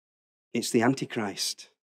 It's the Antichrist,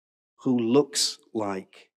 who looks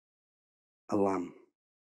like a lamb.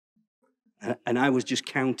 And I was just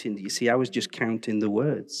counting, you see, I was just counting the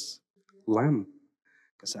words, lamb.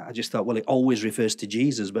 Because I just thought, well, it always refers to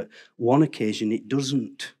Jesus, but one occasion it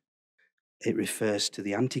doesn't. It refers to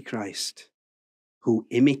the Antichrist, who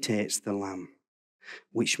imitates the lamb,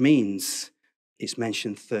 which means it's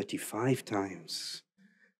mentioned 35 times,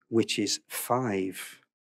 which is 5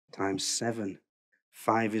 times 7.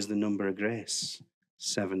 5 is the number of grace.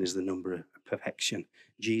 7 is the number of perfection.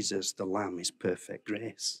 Jesus, the Lamb, is perfect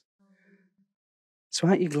grace. So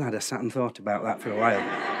aren't you glad I sat and thought about that for a while?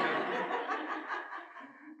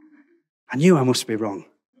 I knew I must be wrong.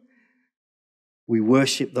 We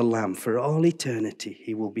worship the Lamb. For all eternity,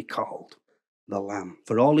 he will be called the Lamb.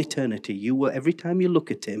 For all eternity, you will, every time you look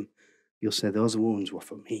at him, you'll say, those wounds were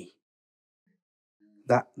for me.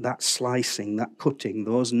 That slicing, that cutting,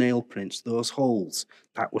 those nail prints, those holes,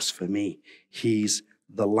 that was for me. He's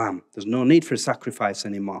the Lamb. There's no need for a sacrifice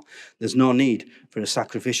anymore. There's no need for a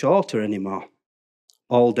sacrificial altar anymore.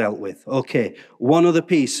 All dealt with. Okay, one other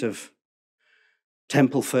piece of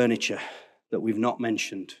temple furniture that we've not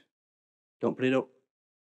mentioned. Don't put it up.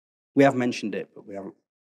 We have mentioned it, but we haven't.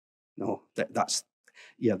 No, that's...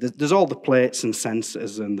 Yeah, there's all the plates and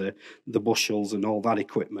censers and the bushels and all that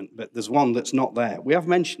equipment, but there's one that's not there. We have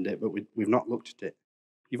mentioned it, but we've not looked at it.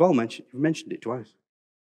 You've mentioned it twice.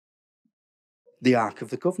 The Ark of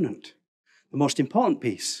the Covenant, the most important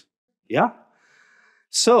piece. Yeah?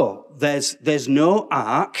 So there's no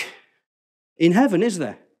ark in heaven, is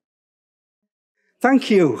there? Thank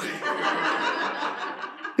you.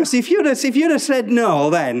 Because if you'd have said no,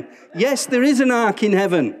 then yes, there is an ark in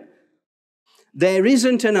heaven. There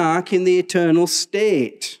isn't an ark in the eternal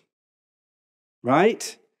state,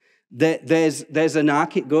 right? There's an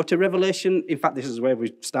ark. Go to Revelation. In fact, this is where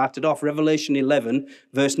we started off. Revelation 11,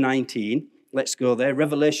 verse 19. Let's go there.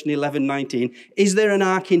 Revelation 11, 19. Is there an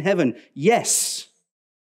ark in heaven? Yes.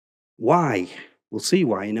 Why? We'll see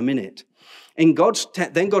why in a minute. Then God's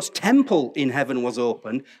temple in heaven was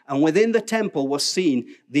opened, and within the temple was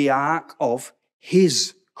seen the ark of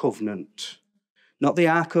his covenant. Not the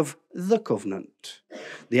Ark of the Covenant.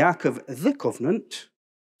 The Ark of the Covenant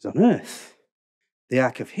is on earth. The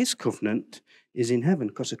Ark of his covenant is in heaven,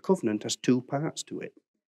 because a covenant has 2 parts to it.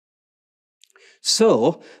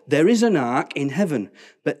 So there is an ark in heaven,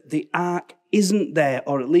 but the ark isn't there,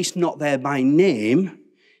 or at least not there by name,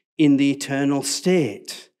 in the eternal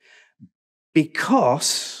state.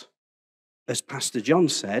 Because, as Pastor John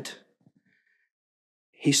said,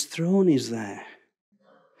 His throne is there.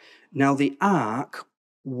 Now, the ark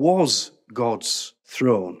was God's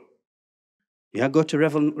throne. Yeah, go to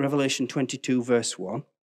Revelation 22, verse 1.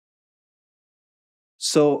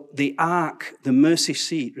 So the ark, the mercy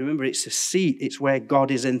seat, remember it's a seat, it's where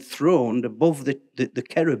God is enthroned above the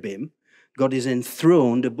cherubim. God is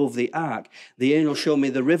enthroned above the ark. The angel showed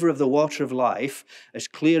me the river of the water of life, as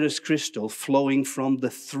clear as crystal, flowing from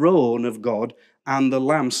the throne of God and the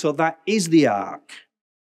Lamb. So that is the ark,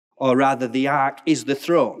 or rather the ark is the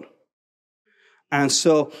throne. And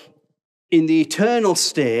so in the eternal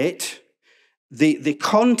state, the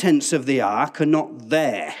contents of the ark are not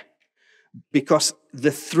there, because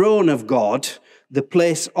the throne of God, the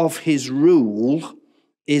place of his rule,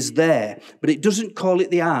 is there. But it doesn't call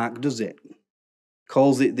it the ark, does it? It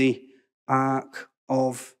calls it the ark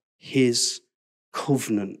of his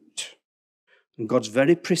covenant. And God's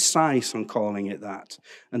very precise on calling it that.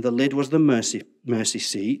 And the lid was the mercy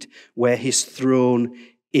seat, where his throne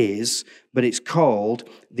is, but it's called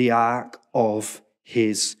the ark of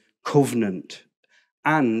his covenant.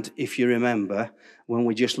 And if you remember, when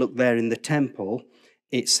we just look there in the temple,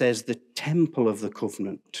 it says the temple of the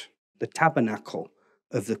covenant, the tabernacle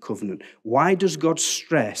of the covenant. Why does God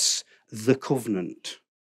stress the covenant?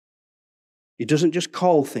 He doesn't just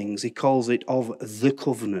call things, he calls it of the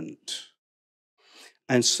covenant.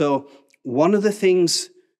 And so one of the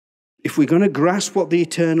things, if we're going to grasp what the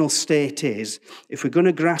eternal state is, if we're going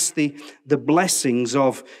to grasp the blessings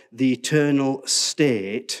of the eternal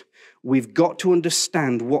state, we've got to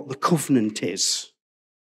understand what the covenant is,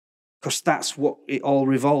 because that's what it all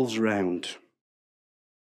revolves around.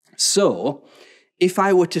 So, if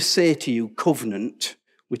I were to say to you covenant,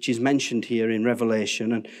 which is mentioned here in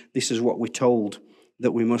Revelation, and this is what we're told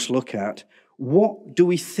that we must look at, what do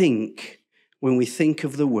we think when we think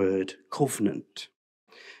of the word covenant?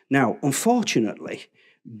 Now, unfortunately,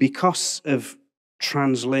 because of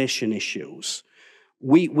translation issues,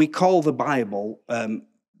 we call the Bible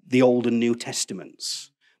the Old and New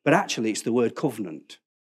Testaments, but actually it's the word covenant.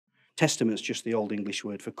 Testament's just the Old English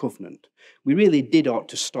word for covenant. We really ought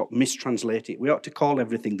to stop mistranslating it. We ought to call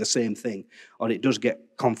everything the same thing, or it does get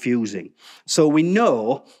confusing. So we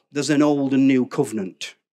know there's an Old and New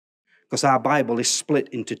Covenant, because our Bible is split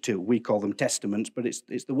into two. We call them testaments, but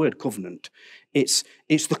it's the word covenant. It's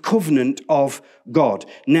the covenant of God.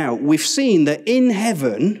 Now, we've seen that in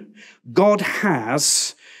heaven, God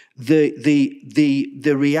has the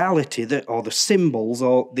reality that, or the symbols,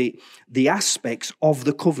 or the aspects of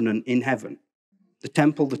the covenant in heaven. The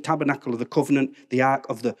temple, the tabernacle of the covenant, the ark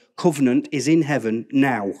of the covenant is in heaven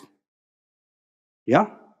now. Yeah?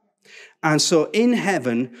 And so in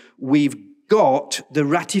heaven, we've got the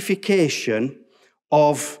ratification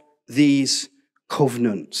of these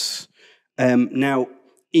covenants. Now,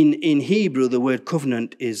 in Hebrew, the word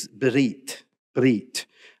covenant is berit.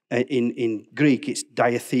 In Greek, it's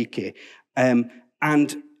diatheke.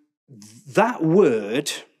 And that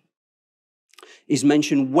word is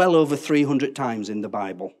mentioned well over 300 times in the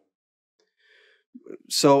Bible.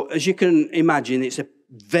 So, as you can imagine, it's a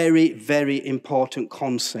very, very important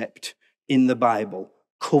concept in the Bible.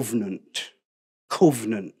 Covenant.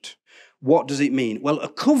 Covenant. What does it mean? Well, a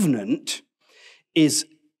covenant is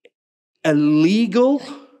a legal,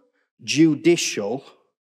 judicial,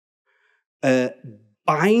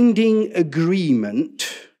 binding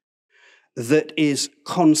agreement that is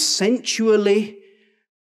consensually,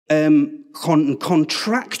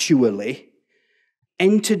 contractually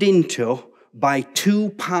entered into by two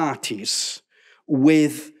parties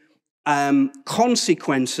with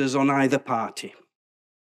consequences on either party.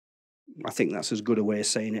 I think that's as good a way of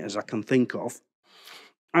saying it as I can think of.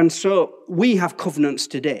 And so we have covenants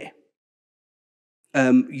today.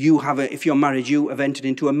 If you're married, you have entered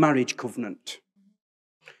into a marriage covenant.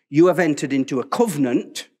 You have entered into a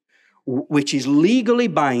covenant which is legally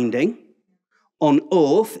binding, on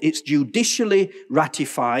oath, it's judicially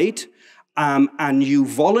ratified, and you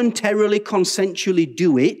voluntarily, consensually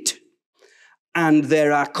do it, and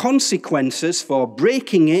there are consequences for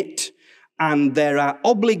breaking it, and there are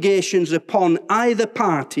obligations upon either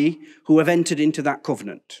party who have entered into that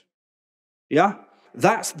covenant. Yeah?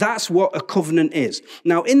 That's what a covenant is.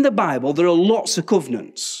 Now, in the Bible, there are lots of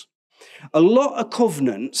covenants. A lot of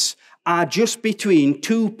covenants are just between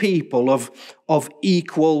two people of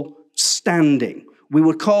equal standing. We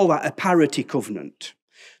would call that a parity covenant.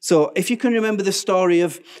 So if you can remember the story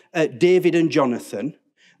of David and Jonathan,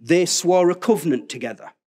 they swore a covenant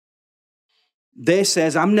together. They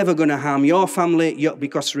says, I'm never going to harm your family,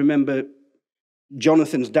 because remember,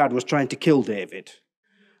 Jonathan's dad was trying to kill David.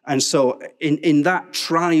 And so in that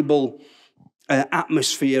tribal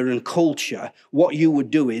atmosphere and culture, what you would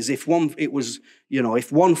do is if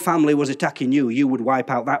one family was attacking you, you would wipe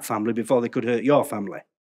out that family before they could hurt your family.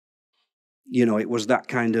 It was that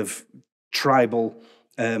kind of tribal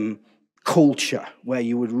culture where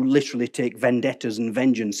you would literally take vendettas and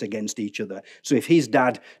vengeance against each other. So if his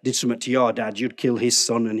dad did something to your dad, you'd kill his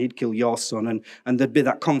son and he'd kill your son, and there'd be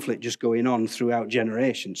that conflict just going on throughout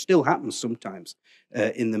generations. Still happens sometimes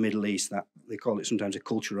in the Middle East. That they call it sometimes a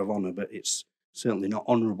culture of honor, but it's certainly not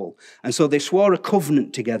honorable. And so they swore a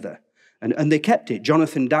covenant together, and they kept it.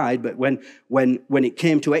 Jonathan died, but when it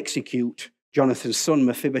came to execute Jonathan's son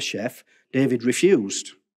Mephibosheth, David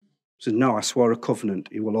refused. He said, "No, I swore a covenant.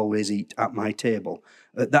 He will always eat at my table."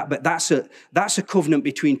 But that's a covenant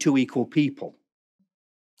between two equal people.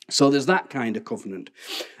 So there's that kind of covenant.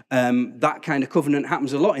 That kind of covenant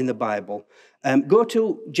happens a lot in the Bible. Go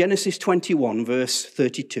to Genesis 21, verse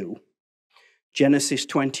 32. Genesis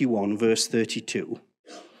 21, verse 32.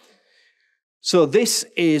 So this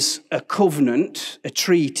is a covenant, a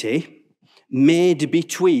treaty, made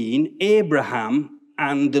between Abraham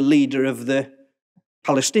and the leader of the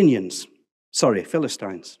Philistines.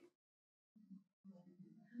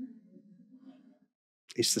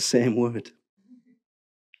 It's the same word.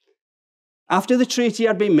 After the treaty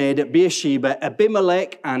had been made at Beersheba,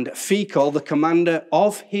 Abimelech and Phicol, the commander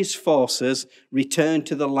of his forces, returned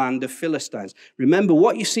to the land of Philistines. Remember,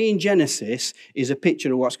 what you see in Genesis is a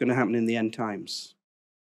picture of what's going to happen in the end times.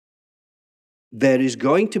 There is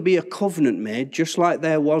going to be a covenant made, just like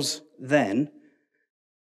there was then,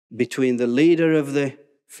 between the leader of the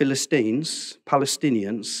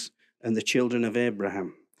Palestinians, and the children of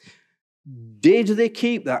Abraham. Did they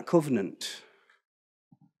keep that covenant?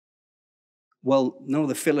 Well, no,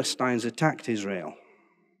 the Philistines attacked Israel.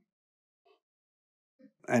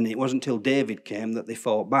 And it wasn't until David came that they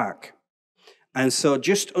fought back. And so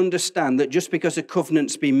just understand that just because a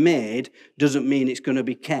covenant's been made doesn't mean it's going to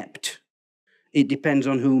be kept. It depends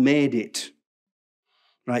on who made it.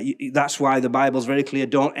 Right? That's why the Bible's very clear.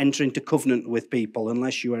 Don't enter into covenant with people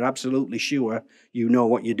unless you are absolutely sure you know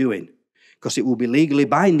what you're doing, because it will be legally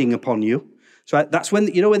binding upon you. So that's when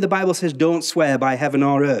the Bible says don't swear by heaven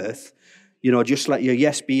or earth. Just let your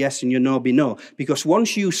yes be yes and your no be no. Because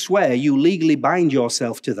once you swear, you legally bind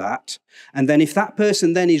yourself to that. And then if that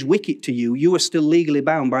person then is wicked to you, you are still legally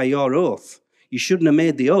bound by your oath. You shouldn't have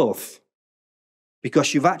made the oath,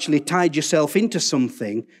 because you've actually tied yourself into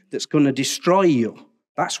something that's going to destroy you.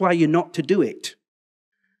 That's why you're not to do it.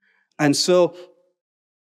 And so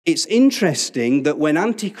it's interesting that when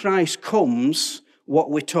Antichrist comes,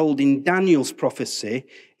 what we're told in Daniel's prophecy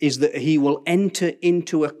is that he will enter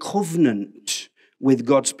into a covenant with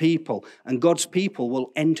God's people, and God's people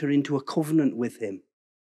will enter into a covenant with him.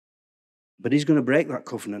 But he's going to break that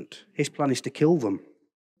covenant. His plan is to kill them.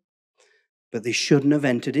 But they shouldn't have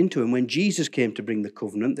entered into him. When Jesus came to bring the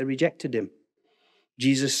covenant, they rejected him.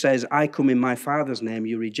 Jesus says, "I come in my Father's name,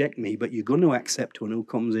 you reject me, but you're going to accept one who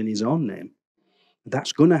comes in his own name."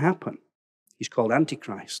 That's going to happen. He's called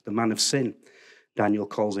Antichrist, the man of sin. Daniel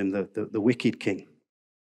calls him the wicked king.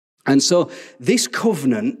 And so this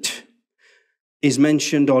covenant is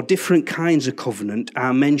mentioned, or different kinds of covenant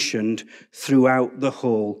are mentioned throughout the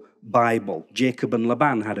whole Bible. Jacob and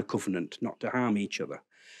Laban had a covenant not to harm each other.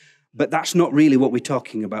 But that's not really what we're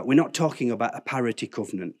talking about. We're not talking about a parity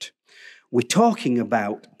covenant. We're talking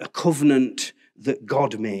about a covenant that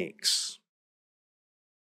God makes.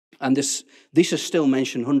 And this is still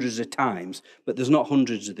mentioned hundreds of times, but there's not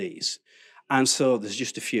hundreds of these. And so there's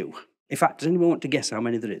just a few. In fact, does anyone want to guess how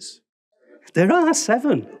many there is? There are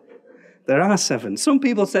 7. There are 7. Some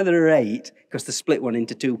people say there are 8 because they split one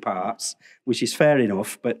into 2 parts, which is fair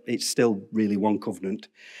enough, but it's still really one covenant.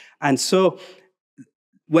 And so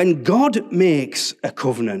when God makes a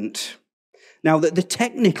covenant, now the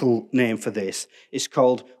technical name for this is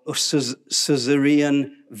called a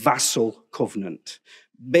suzerain vassal covenant.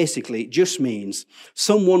 Basically, it just means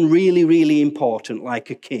someone really, really important,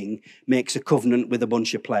 like a king, makes a covenant with a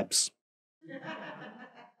bunch of plebs.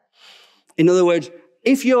 In other words,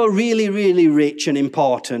 if you're really, really rich and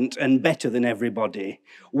important and better than everybody,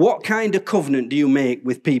 what kind of covenant do you make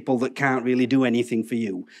with people that can't really do anything for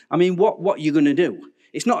you? I mean, what are you going to do?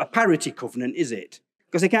 It's not a parity covenant, is it?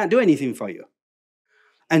 Because they can't do anything for you.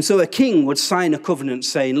 And so a king would sign a covenant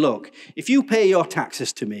saying, look, if you pay your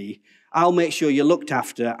taxes to me, I'll make sure you're looked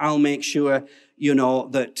after. I'll make sure,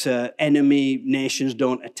 that enemy nations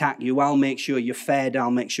don't attack you. I'll make sure you're fed. I'll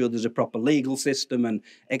make sure there's a proper legal system, and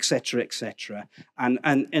etc., etc. And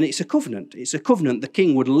it's a covenant. It's a covenant the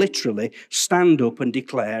king would literally stand up and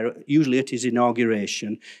declare, usually at his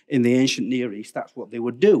inauguration in the ancient Near East. That's what they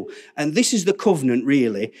would do. And this is the covenant,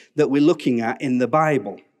 really, that we're looking at in the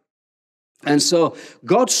Bible. And so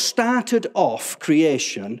God started off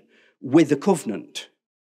creation with a covenant.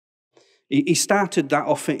 He started that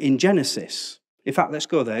off in Genesis. In fact, let's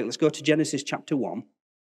go there. Let's go to Genesis chapter 1.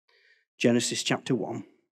 Genesis chapter 1,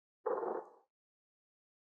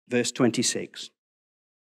 verse 26.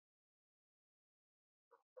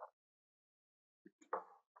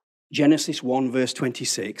 Genesis 1, verse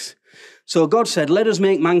 26. So God said, let us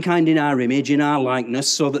make mankind in our image, in our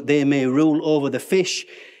likeness, so that they may rule over the fish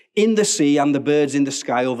in the sea and the birds in the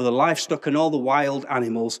sky, over the livestock and all the wild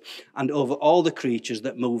animals, and over all the creatures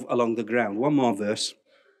that move along the ground. One more verse.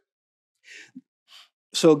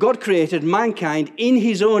 So God created mankind in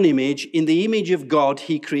his own image. In the image of God,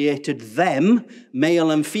 he created them.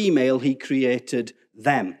 Male and female, he created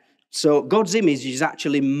them. So God's image is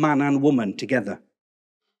actually man and woman together.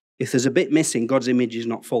 If there's a bit missing, God's image is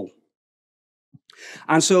not full.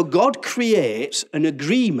 And so God creates an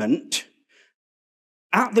agreement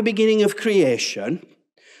at the beginning of creation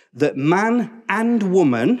that man and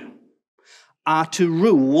woman are to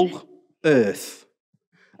rule earth.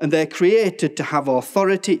 And they're created to have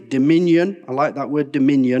authority, dominion. I like that word,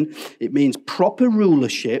 dominion. It means proper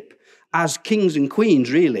rulership as kings and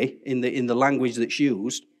queens, really, in the language that's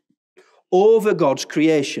used, over God's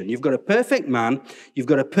creation. You've got a perfect man, you've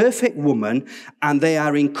got a perfect woman, and they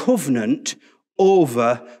are in covenant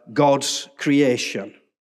over God's creation.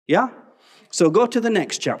 Yeah? So go to the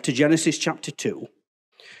next chapter, Genesis chapter 2.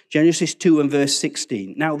 Genesis 2 and verse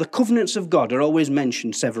 16. Now, the covenants of God are always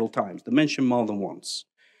mentioned several times. They're mentioned more than once.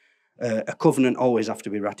 A covenant always has to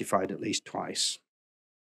be ratified at least twice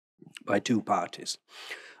by two parties.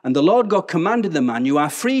 And the Lord God commanded the man, you are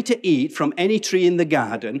free to eat from any tree in the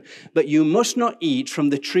garden, but you must not eat from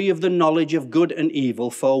the tree of the knowledge of good and evil,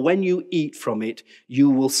 for when you eat from it, you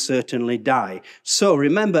will certainly die. So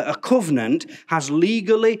remember, a covenant has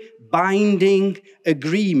legally binding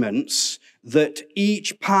agreements that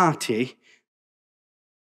each party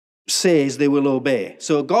says they will obey.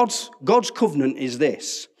 So God's covenant is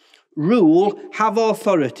this: rule, have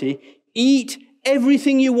authority, eat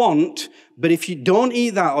everything you want, but if you don't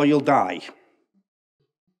eat that or you'll die.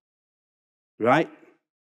 Right?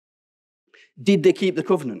 Did they keep the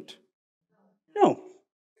covenant? No.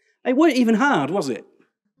 It wasn't even hard, was it?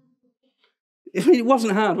 It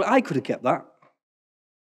wasn't hard, but I could have kept that.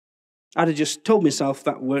 I'd have just told myself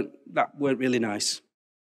that weren't really nice.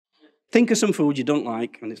 Think of some food you don't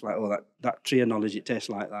like, and it's like, oh, that tree of knowledge, it tastes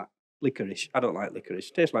like that. Licorice. I don't like licorice.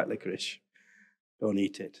 It tastes like licorice. Don't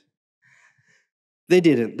eat it. They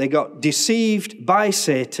didn't. They got deceived by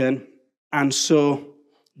Satan, and so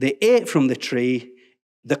they ate from the tree.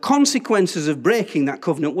 The consequences of breaking that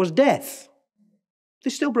covenant was death. They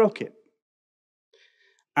still broke it.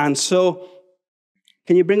 And so,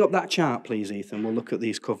 can you bring up that chart, please, Ethan? We'll look at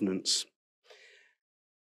these covenants.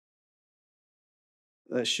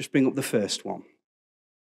 Let's just bring up the first one.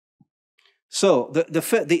 So,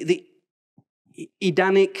 the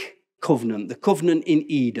Edenic covenant, the covenant in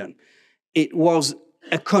Eden, it was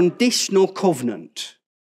a conditional covenant.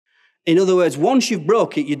 In other words, once you've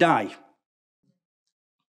broke it, you die.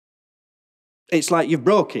 It's like you've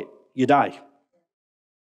broke it, you die.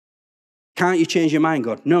 Can't you change your mind,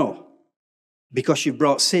 God? No. Because you've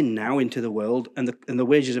brought sin now into the world, and the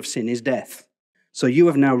wages of sin is death. So you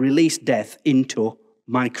have now released death into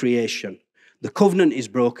my creation. The covenant is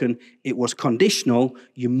broken. It was conditional.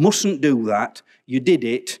 You mustn't do that. You did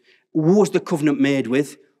it. Who was the covenant made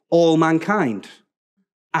with? All mankind.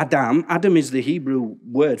 Adam is the Hebrew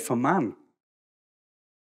word for man.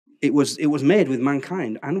 It was made with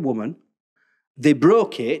mankind and woman. They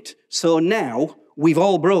broke it, so now we've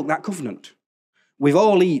all broke that covenant. We've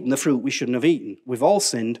all eaten the fruit we shouldn't have eaten. We've all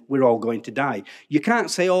sinned. We're all going to die. You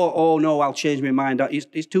can't say, oh no, I'll change my mind.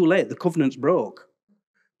 It's too late. The covenant's broke.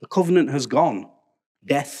 The covenant has gone.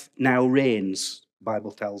 Death now reigns, the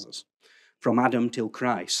Bible tells us, from Adam till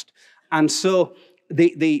Christ. And so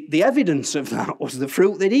the evidence of that was the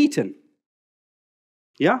fruit they'd eaten.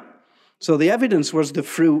 Yeah? So the evidence was the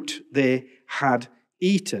fruit they had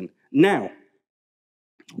eaten. Now,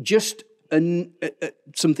 just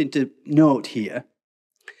something to note here.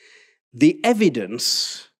 The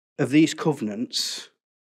evidence of these covenants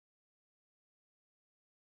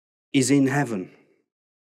is in heaven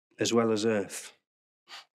as well as earth.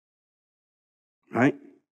 Right?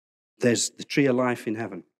 there's the tree of life in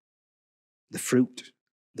heaven. The fruit,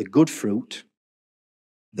 the good fruit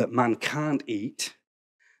that man can't eat,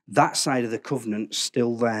 that side of the covenant's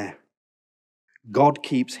still there. God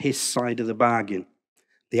keeps his side of the bargain.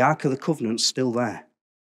 The Ark of the Covenant's still there.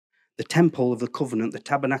 The temple of the covenant, the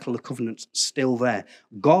tabernacle of the covenant's still there.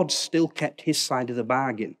 God still kept his side of the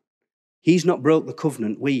bargain. He's not broke the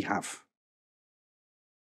covenant, we have.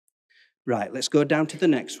 Right, let's go down to the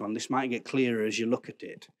next one. This might get clearer as you look at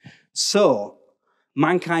it. So,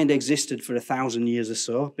 mankind existed for 1,000 years or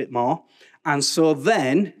so, a bit more. And so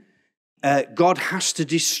then, God has to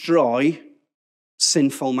destroy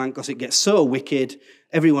sinful man because it gets so wicked.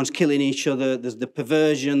 Everyone's killing each other. There's the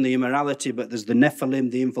perversion, the immorality, but there's the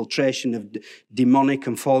Nephilim, the infiltration of demonic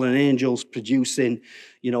and fallen angels producing,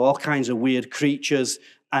 all kinds of weird creatures.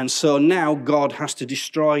 And so now God has to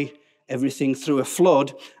destroy everything through a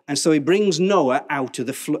flood. And so he brings Noah out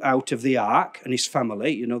of the ark and his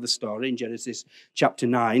family. You know the story in Genesis chapter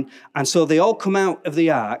 9. And so they all come out of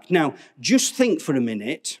the ark. Now, just think for a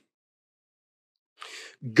minute.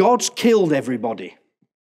 God's killed everybody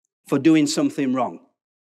for doing something wrong.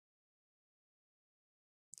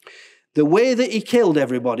 The way that he killed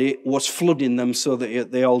everybody was flooding them so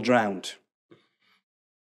that they all drowned.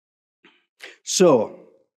 So,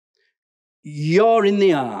 you're in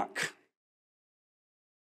the ark.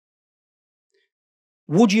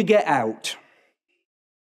 Would you get out?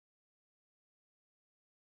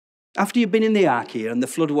 After you've been in the ark here and the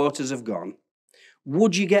floodwaters have gone,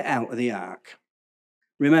 would you get out of the ark?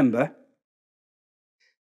 Remember,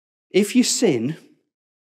 if you sin,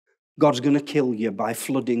 God's going to kill you by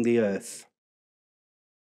flooding the earth.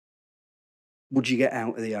 Would you get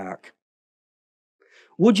out of the ark?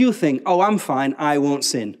 Would you think, oh, I'm fine, I won't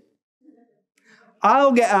sin.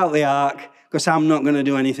 I'll get out of the ark because I'm not going to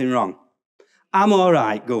do anything wrong. I'm all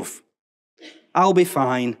right, Gov. I'll be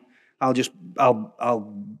fine. I'll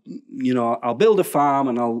build a farm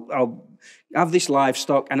and I'll have this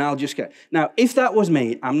livestock and I'll just get... Now, if that was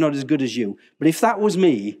me, I'm not as good as you, but if that was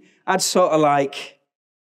me, I'd sort of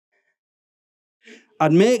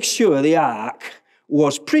I'd make sure the ark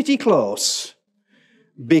was pretty close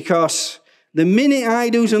because the minute I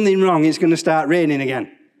do something wrong, it's going to start raining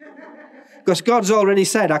again. Because God's already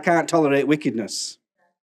said, I can't tolerate wickedness.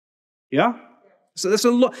 Yeah? So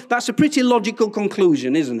that's a pretty logical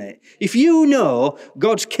conclusion, isn't it? If you know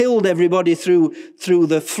God's killed everybody through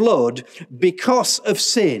the flood because of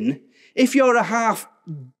sin, if you're a half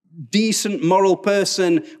decent moral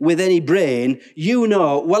person with any brain, you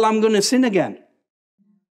know, well, I'm going to sin again.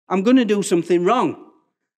 I'm going to do something wrong.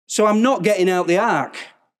 So I'm not getting out the ark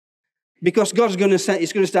because God's going to say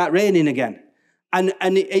it's going to start raining again. And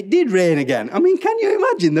it did rain again. I mean, can you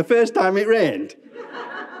imagine the first time it rained?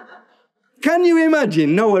 Can you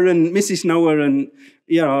imagine Noah and Mrs. Noah and,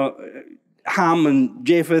 Ham and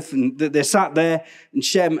Japheth, and they sat there, and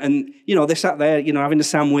Shem, and, they sat there, having a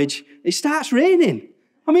sandwich. It starts raining.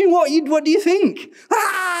 I mean, what do you think?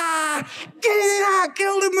 Ah! Get in the ark, get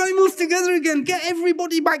all the animals together again, get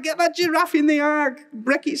everybody back, get that giraffe in the ark,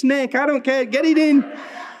 break its neck, I don't care, get it in.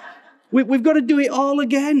 We've got to do it all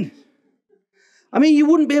again. I mean, you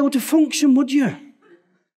wouldn't be able to function, would you?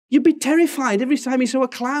 You'd be terrified every time you saw a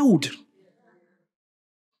cloud.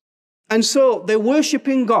 And so they're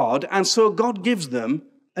worshipping God, and so God gives them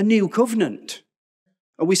a new covenant.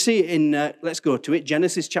 And we see it in, let's go to it,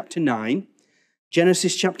 Genesis chapter 9.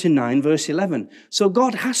 Genesis chapter 9, verse 11. So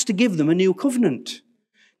God has to give them a new covenant.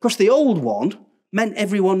 Because the old one meant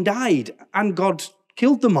everyone died, and God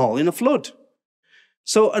killed them all in a flood.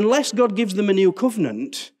 So unless God gives them a new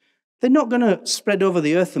covenant, they're not going to spread over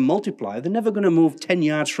the earth and multiply. They're never going to move 10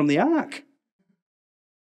 yards from the ark.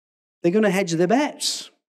 They're going to hedge their bets.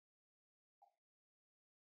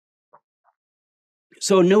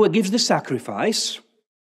 So Noah gives the sacrifice.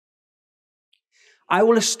 I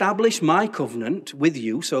will establish my covenant with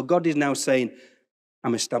you. So God is now saying,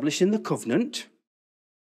 I'm establishing the covenant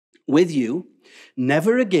with you.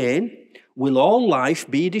 Never again will all life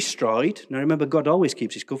be destroyed. Now remember, God always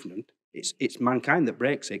keeps his covenant. It's mankind that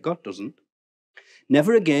breaks it. God doesn't.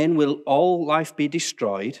 Never again will all life be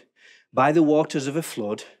destroyed by the waters of a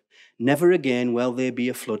flood. Never again will there be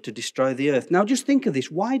a flood to destroy the earth. Now just think of this.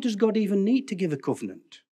 Why does God even need to give a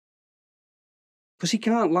covenant? Because he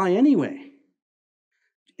can't lie anyway.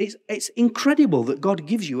 It's incredible that God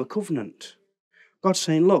gives you a covenant. God's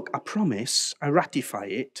saying, look, I promise, I ratify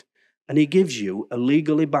it, and he gives you a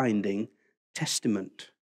legally binding testament.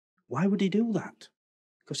 Why would he do that?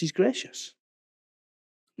 Because he's gracious.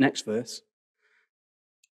 Next verse.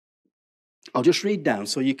 I'll just read down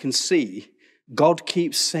so you can see God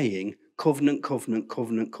keeps saying covenant, covenant,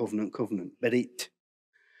 covenant, covenant, covenant. Berit.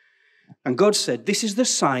 And God said, this is the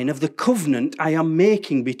sign of the covenant I am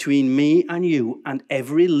making between me and you and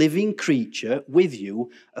every living creature with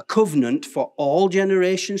you, a covenant for all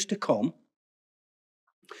generations to come.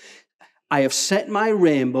 I have set my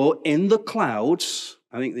rainbow in the clouds.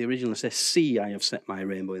 I think the original says, see, I have set my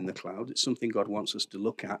rainbow in the clouds. It's something God wants us to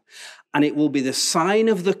look at. And it will be the sign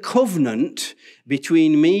of the covenant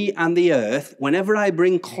between me and the earth. Whenever I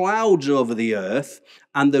bring clouds over the earth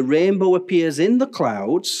and the rainbow appears in the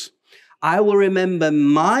clouds, I will remember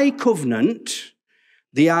my covenant,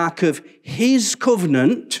 the ark of his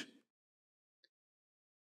covenant,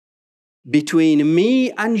 between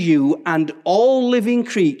me and you and all living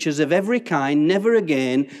creatures of every kind. Never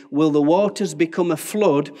again will the waters become a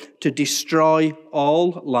flood to destroy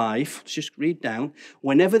all life. Let's just read down.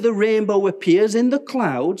 Whenever the rainbow appears in the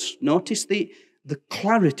clouds, notice the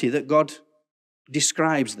clarity that God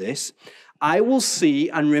describes this. I will see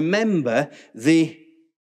and remember the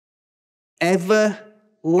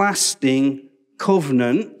everlasting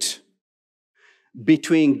covenant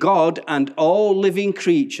between God and all living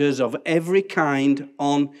creatures of every kind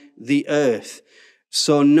on the earth.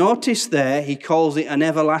 So notice there, he calls it an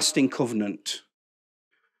everlasting covenant.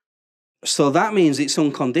 So that means it's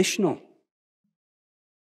unconditional.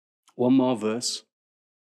 One more verse.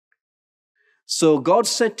 So God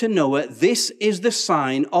said to Noah, this is the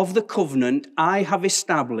sign of the covenant I have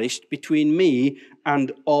established between me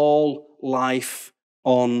and all life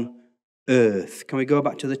on earth. Can we go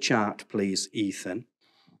back to the chart, please, Ethan?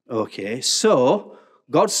 Okay, so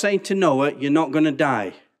God's saying to Noah, you're not going to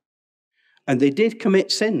die. And they did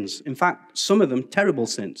commit sins. In fact, some of them terrible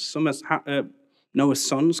sins. Some of Noah's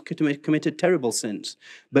sons committed terrible sins.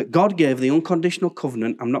 But God gave the unconditional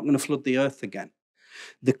covenant, I'm not going to flood the earth again.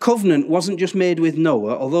 The covenant wasn't just made with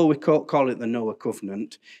Noah, although we call it the Noah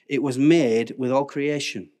covenant. It was made with all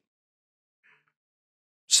creation.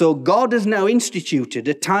 So God has now instituted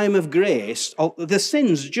a time of grace. The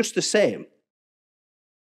sins are just the same.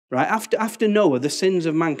 Right? After Noah, the sins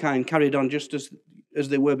of mankind carried on just as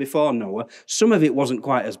they were before Noah. Some of it wasn't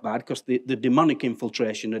quite as bad because the demonic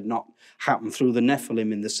infiltration had not happened through the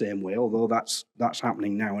Nephilim in the same way, although that's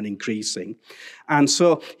happening now and increasing. And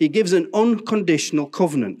so he gives an unconditional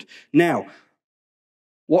covenant. Now,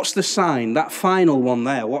 what's the sign? That final one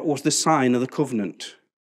there, what was the sign of the covenant?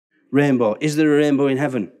 Rainbow. Is there a rainbow in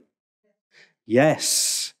heaven?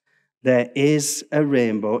 Yes, there is a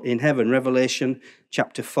rainbow in heaven. Revelation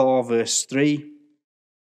chapter 4, verse 3.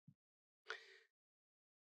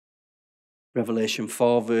 Revelation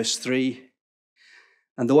 4, verse 3.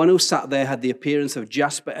 And the one who sat there had the appearance of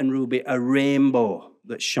jasper and ruby, a rainbow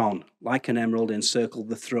that shone like an emerald encircled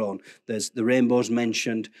the throne. There's the rainbows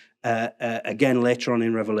mentioned again later on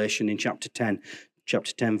in Revelation in chapter 10,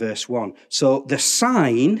 verse 1. So the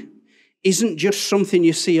sign isn't just something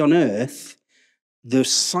you see on earth. The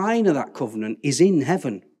sign of that covenant is in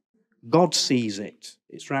heaven. God sees it.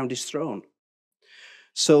 It's round his throne.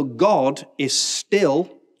 So God is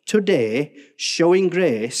still today showing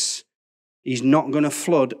grace. He's not going to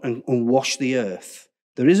flood and wash the earth.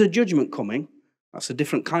 There is a judgment coming. That's a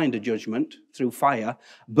different kind of judgment through fire.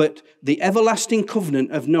 But the everlasting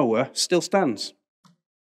covenant of Noah still stands.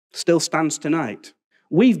 Still stands tonight.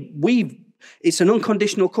 It's an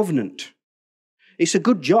unconditional covenant. It's a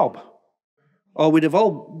good job. Or God would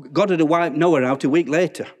have wiped Noah out a week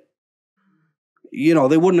later. You know,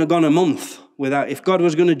 they wouldn't have gone a month without, if God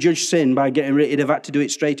was going to judge sin by getting rid, he'd have had to do it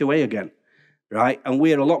straight away again. Right? And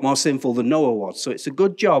we're a lot more sinful than Noah was. So it's a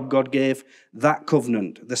good job God gave that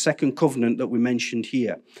covenant, the second covenant that we mentioned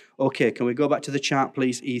here. Okay, can we go back to the chart,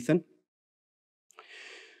 please, Ethan?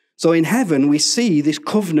 So in heaven, we see this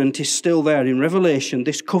covenant is still there. In Revelation,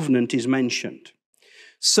 this covenant is mentioned.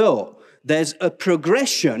 So there's a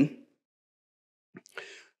progression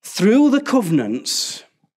through the covenants.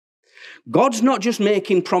 God's not just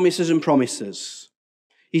making promises and promises.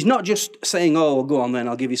 He's not just saying, oh, go on then,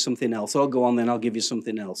 I'll give you something else. Oh, go on then, I'll give you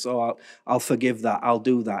something else. Oh, I'll forgive that, I'll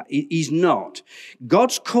do that. He's not.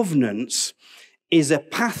 God's covenants is a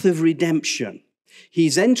path of redemption.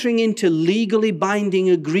 He's entering into legally binding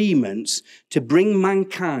agreements to bring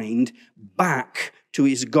mankind back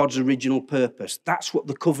to God's original purpose. That's what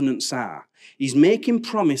the covenants are. He's making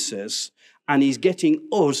promises and he's getting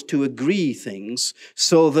us to agree things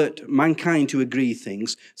mankind to agree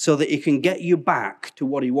things so that he can get you back to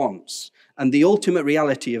what he wants. And the ultimate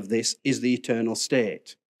reality of this is the eternal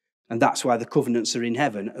state. And that's why the covenants are in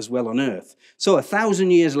heaven as well on earth. So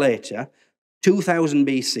 1,000 years later, 2000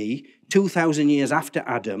 BC, 2,000 years after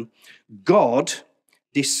Adam, God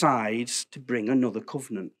decides to bring another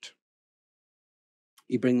covenant.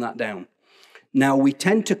 You bring that down. Now, we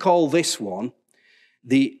tend to call this one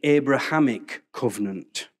the Abrahamic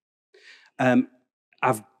covenant.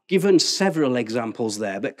 I've given several examples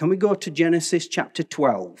there, but can we go to Genesis chapter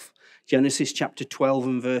 12? Genesis chapter 12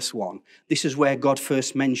 and verse 1. This is where God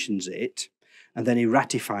first mentions it, and then he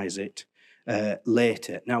ratifies it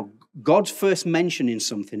later. Now, God's first mentioning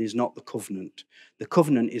something is not the covenant. The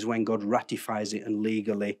covenant is when God ratifies it and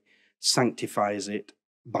legally sanctifies it,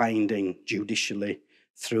 binding judicially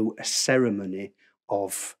through a ceremony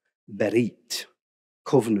of berit,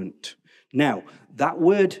 covenant. Now, that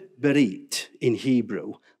word berit in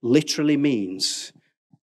Hebrew literally means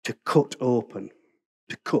to cut open,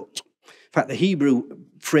 to cut. In fact, the Hebrew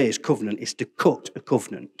phrase covenant is to cut a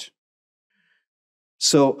covenant.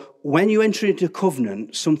 So when you enter into a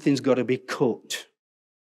covenant, something's got to be cut,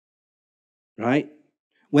 right?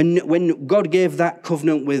 When God gave that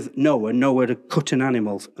covenant with Noah, Noah had cut an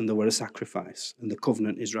animal and there were a sacrifice, and the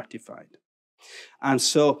covenant is ratified. And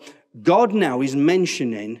so God now is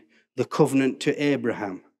mentioning the covenant to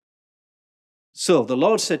Abraham. So the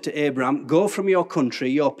Lord said to Abraham, go from your country,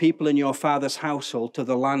 your people and your father's household to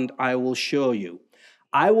the land I will show you.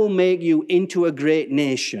 I will make you into a great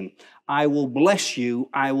nation. I will bless you.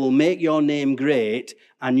 I will make your name great,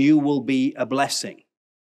 and you will be a blessing.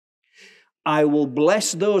 I will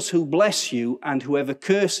bless those who bless you, and whoever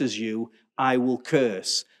curses you, I will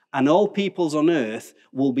curse. And all peoples on earth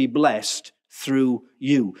will be blessed through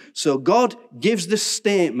you. So God gives the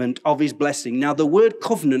statement of his blessing. Now, the word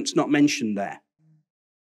covenant's not mentioned there.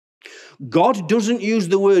 God doesn't use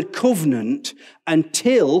the word covenant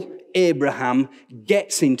until Abraham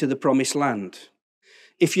gets into the promised land.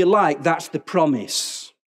 If you like, that's the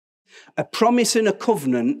promise. A promise and a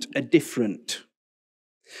covenant are different.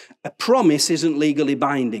 A promise isn't legally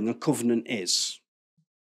binding, a covenant is.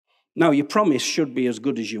 Now, your promise should be as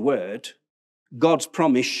good as your word. God's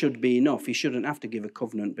promise should be enough. He shouldn't have to give a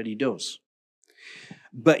covenant, but he does.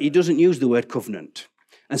 But he doesn't use the word covenant.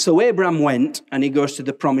 And so Abraham went and he goes to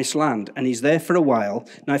the promised land and he's there for a while.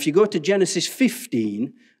 Now, if you go to Genesis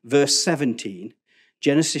 15, verse 17,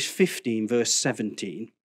 Genesis 15, verse 17.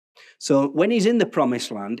 So when he's in the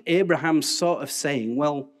promised land, Abraham's sort of saying,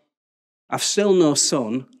 well, I've still no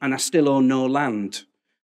son and I still own no land.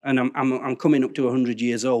 And I'm coming up to 100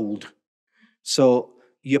 years old. So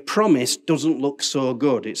your promise doesn't look so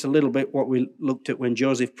good. It's a little bit what we looked at when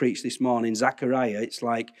Joseph preached this morning, Zechariah. It's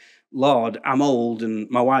like, Lord, I'm old and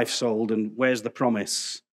my wife's old, and where's the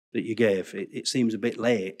promise that you gave? It seems a bit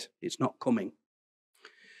late. It's not coming.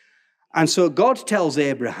 And so God tells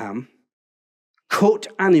Abraham, cut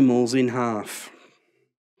animals in half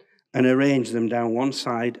and arrange them down one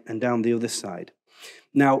side and down the other side.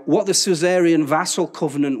 Now, what the Caesarean vassal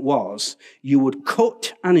covenant was, you would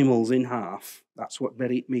cut animals in half. That's what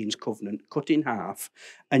berit means, covenant, cut in half.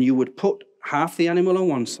 And you would put half the animal on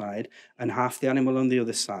one side and half the animal on the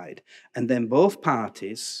other side. And then both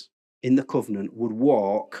parties in the covenant would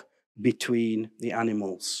walk between the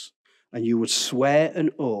animals. And you would swear an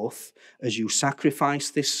oath as you sacrifice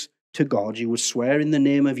this to God. You would swear in the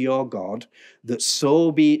name of your God that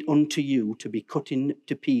so be it unto you to be cut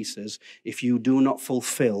into pieces if you do not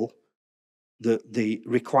fulfill the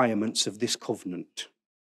requirements of this covenant.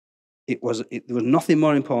 There was nothing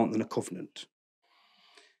more important than a covenant.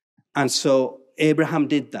 And so Abraham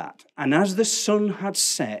did that. And as the sun had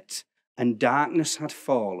set and darkness had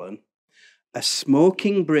fallen, a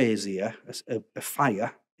smoking brazier, a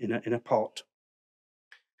fire in a pot,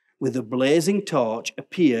 with a blazing torch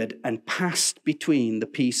appeared and passed between the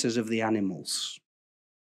pieces of the animals.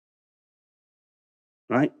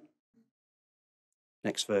 Right?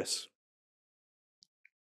 Next verse.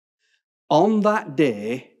 On that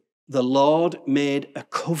day, the Lord made a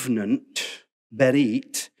covenant,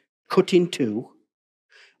 berit, cut in two,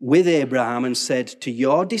 with Abraham and said, to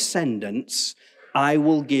your descendants, I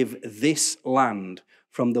will give this land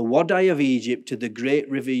from the Wadi of Egypt to the great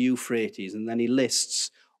river Euphrates. And then he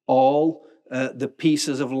lists all the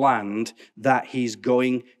pieces of land that he's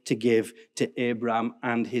going to give to Abraham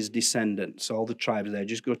and his descendants, all the tribes there.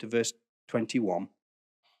 Just go to verse 21.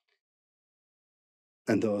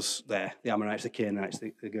 And those there, the Amorites, the Canaanites,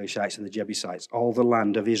 the Gershites, and the Jebusites, all the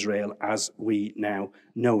land of Israel as we now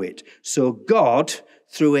know it. So God,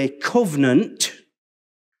 through a covenant,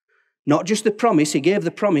 not just the promise, he gave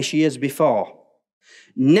the promise years before.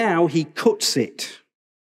 Now he cuts it.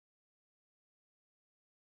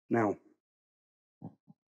 Now,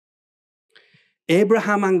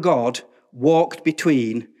 Abraham and God walked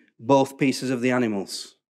between both pieces of the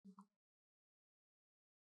animals.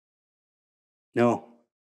 No.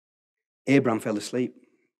 Abraham fell asleep.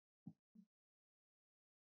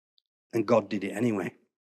 And God did it anyway.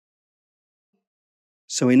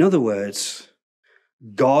 So in other words,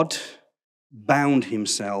 God bound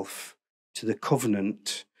himself to the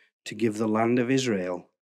covenant to give the land of Israel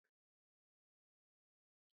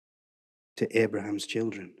to Abraham's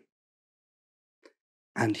children.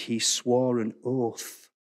 And he swore an oath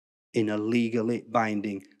in a legally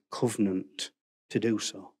binding covenant to do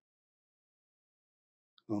so.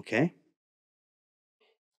 Okay?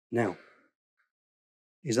 Now,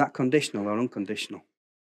 is that conditional or unconditional?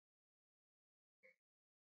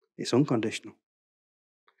 It's unconditional.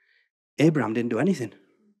 Abraham didn't do anything.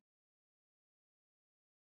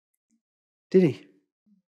 Did he?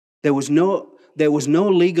 There was no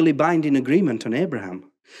legally binding agreement on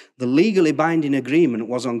Abraham. The legally binding agreement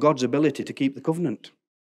was on God's ability to keep the covenant.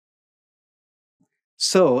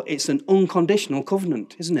 So it's an unconditional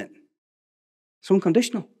covenant, isn't it? It's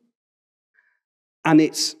unconditional. And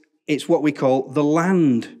it's what we call the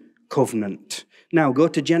land covenant. Now go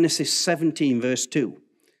to Genesis 17, verse 2.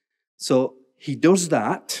 So he does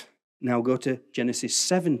that. Now go to Genesis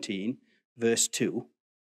 17, verse 2.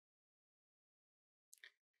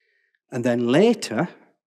 And then later, a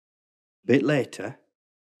bit later,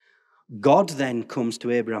 God then comes to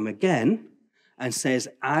Abraham again and says,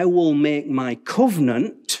 I will make my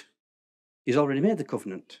covenant. He's already made the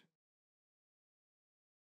covenant.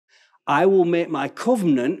 I will make my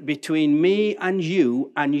covenant between me and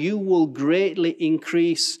you will greatly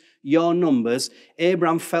increase your numbers.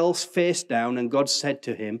 Abraham fell face down, and God said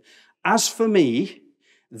to him, as for me,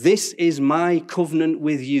 this is my covenant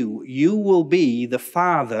with you. You will be the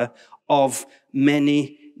father of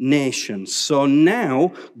many nations. So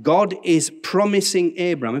now God is promising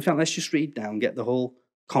Abraham. In fact, let's just read down, get the whole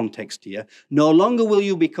context here. No longer will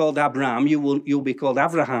you be called Abram, you'll be called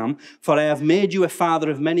Abraham, for I have made you a father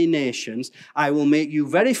of many nations. I will make you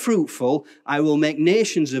very fruitful. I will make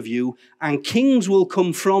nations of you, and kings will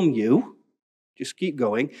come from you. Just keep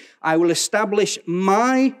going. I will establish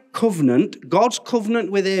my covenant, God's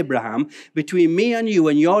covenant with Abraham, between me and you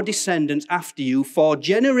and your descendants after you for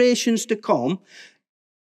generations to come,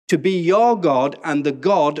 to be your God and the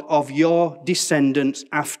God of your descendants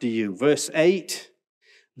after you. Verse 8,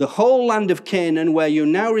 the whole land of Canaan, where you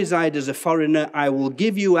now reside as a foreigner, I will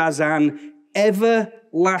give you as an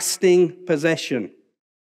everlasting possession.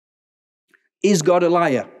 Is God a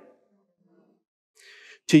liar?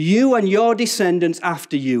 To you and your descendants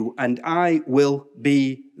after you, and I will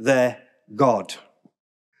be their God.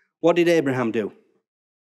 What did Abraham do?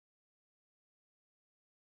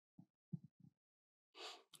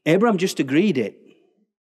 Abraham just agreed it.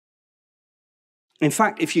 In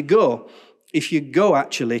fact, if you go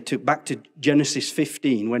actually back to Genesis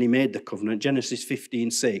 15, when he made the covenant, Genesis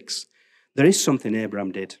 15:6, there is something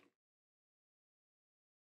Abraham did.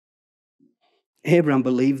 Abraham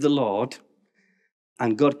believed the Lord,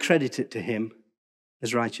 and God credited it to him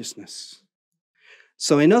as righteousness.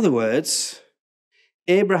 So in other words,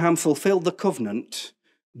 Abraham fulfilled the covenant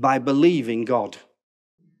by believing God.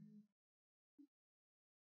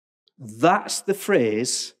 That's the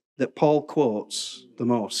phrase that Paul quotes the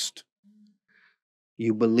most.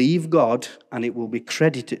 You believe God, and it will be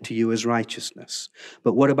credited to you as righteousness.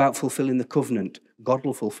 But what about fulfilling the covenant? God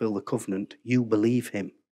will fulfill the covenant. You believe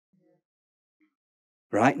him.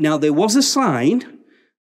 Right? Now, there was a sign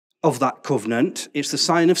of that covenant. It's the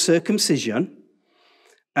sign of circumcision.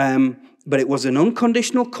 But it was an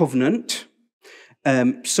unconditional covenant.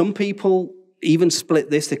 Some people even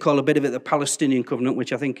split this. They call a bit of it the Palestinian covenant,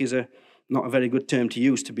 which I think is not a very good term to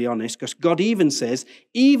use, to be honest, because God even says,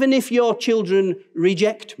 even if your children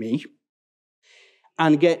reject me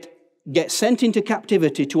and get sent into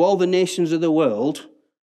captivity to all the nations of the world,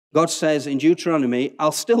 God says in Deuteronomy,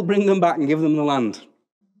 I'll still bring them back and give them the land.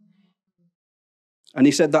 And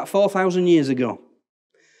he said that 4,000 years ago.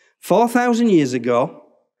 4,000 years ago,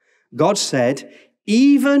 God said,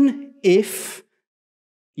 even if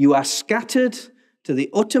you are scattered to the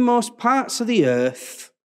uttermost parts of the earth,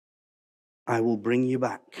 I will bring you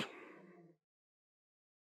back.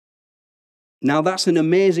 Now that's an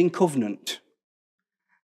amazing covenant.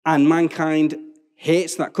 And mankind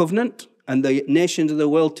hates that covenant, and the nations of the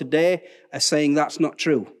world today are saying that's not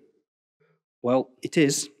true. Well, it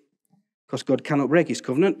is. Because God cannot break his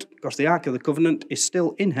covenant, because the Ark of the Covenant is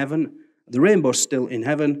still in heaven, the rainbow's still in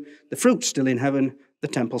heaven, the fruit's still in heaven, the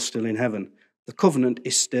temple's still in heaven. The covenant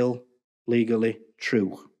is still legally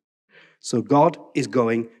true. So God is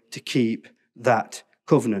going to keep that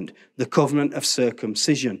covenant. The covenant of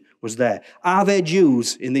circumcision was there. Are there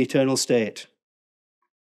Jews in the eternal state?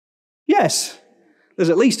 Yes. There's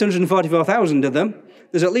at least 144,000 of them.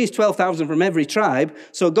 There's at least 12,000 from every tribe.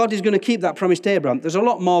 So God is going to keep that promise to Abraham. There's a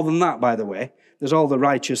lot more than that, by the way. There's all the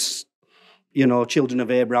righteous children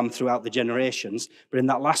of Abraham throughout the generations. But in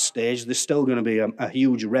that last stage, there's still going to be a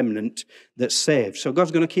huge remnant that's saved. So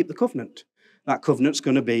God's going to keep the covenant. That covenant's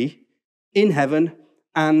going to be in heaven,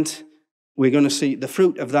 and we're going to see the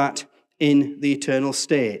fruit of that in the eternal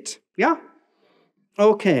state. Yeah?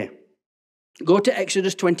 Okay. Go to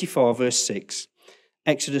Exodus 24, verse 6.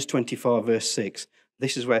 Exodus 24, verse 6.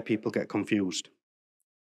 This is where people get confused.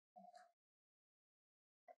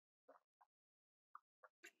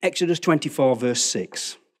 Exodus 24, verse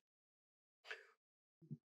 6.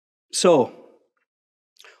 So,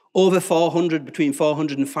 over 400, between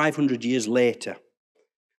 400 and 500 years later,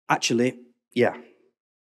 actually,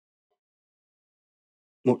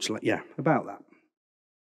 about that.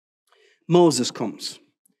 Moses comes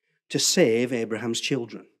to save Abraham's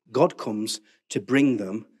children. God comes to bring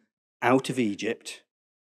them out of Egypt,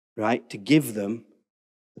 right, to give them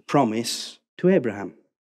the promise to Abraham.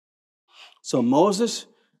 So Moses,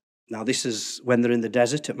 now this is when they're in the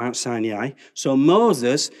desert at Mount Sinai, so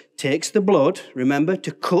Moses takes the blood, remember,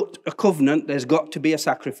 to cut a covenant, there's got to be a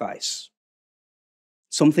sacrifice.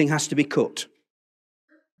 Something has to be cut.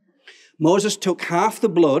 Moses took half the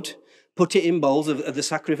blood, put it in bowls of the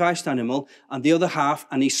sacrificed animal, and the other half,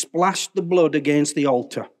 and he splashed the blood against the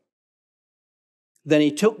altar. Then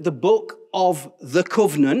he took the book of the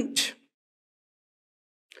covenant.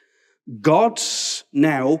 God's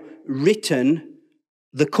now written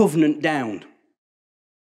the covenant down,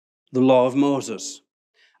 the law of Moses,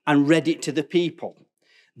 and read it to the people.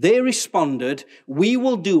 They responded, "We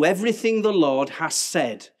will do everything the Lord has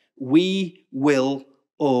said. We will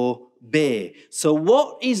obey." So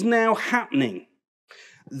what is now happening?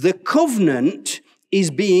 The covenant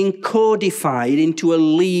is being codified into a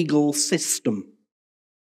legal system.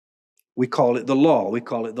 We call it the law. We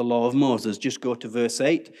call it the law of Moses. Just go to verse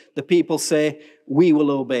 8. The people say, "We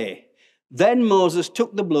will obey." Then Moses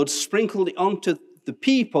took the blood, sprinkled it onto the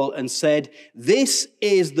people and said, "This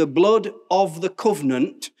is the blood of the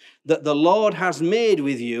covenant that the Lord has made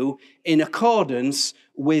with you in accordance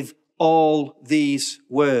with all these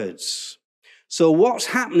words." So what's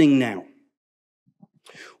happening now?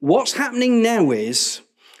 What's happening now is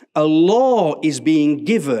a law is being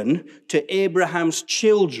given to Abraham's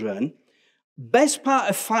children, best part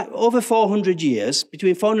of over 400 years,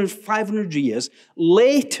 between 400 and 500 years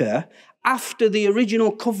later, after the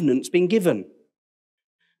original covenant's been given.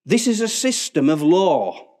 This is a system of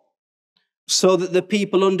law so that the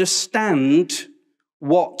people understand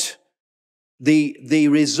what the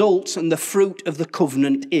results and the fruit of the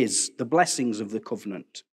covenant is, the blessings of the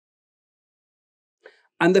covenant.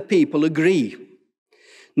 And the people agree.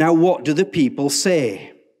 Now, what do the people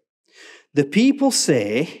say? The people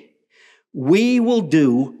say, "We will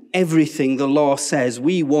do everything the law says.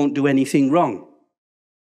 We won't do anything wrong."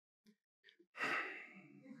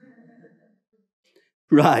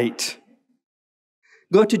 Right.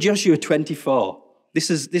 Go to Joshua 24. This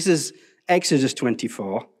is Exodus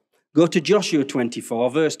 24. Go to Joshua 24,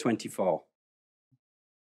 verse 24.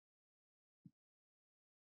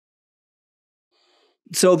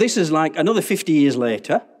 So this is like another 50 years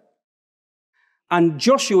later. And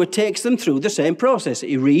Joshua takes them through the same process.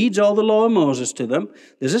 He reads all the law of Moses to them.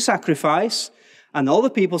 There's a sacrifice. And all the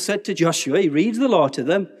people said to Joshua, he reads the law to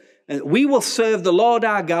them, "We will serve the Lord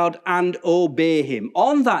our God and obey him."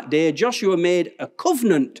 On that day, Joshua made a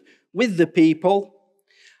covenant with the people.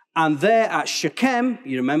 And there at Shechem,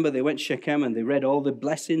 you remember they went to Shechem and they read all the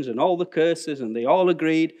blessings and all the curses and they all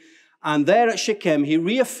agreed. And there at Shechem, he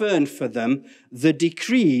reaffirmed for them the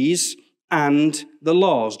decrees and the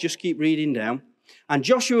laws. Just keep reading down. And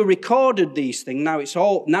Joshua recorded these things. Now it's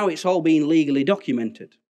all being legally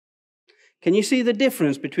documented. Can you see the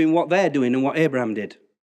difference between what they're doing and what Abraham did?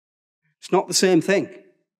 It's not the same thing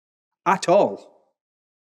at all.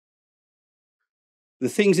 The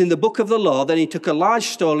things in the book of the law, then he took a large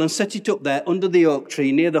stone and set it up there under the oak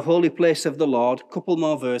tree near the holy place of the Lord. A couple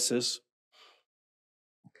more verses.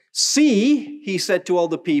 "See," he said to all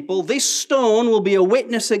the people, "this stone will be a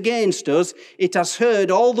witness against us. It has heard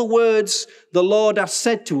all the words the Lord has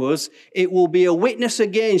said to us. It will be a witness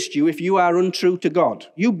against you if you are untrue to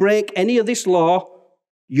God. You break any of this law,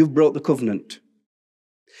 you've broke the covenant."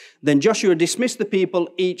 Then Joshua dismissed the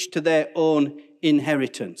people, each to their own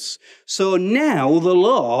inheritance. So now the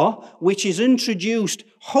law, which is introduced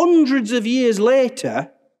hundreds of years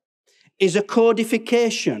later, is a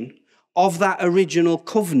codification of that original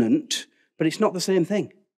covenant, but it's not the same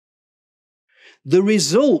thing. The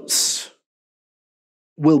results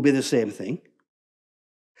will be the same thing,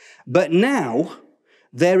 but now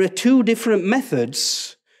there are two different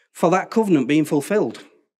methods for that covenant being fulfilled.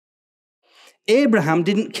 Abraham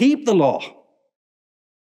didn't keep the law,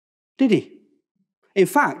 did he? In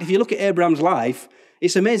fact, if you look at Abraham's life,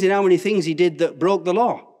 it's amazing how many things he did that broke the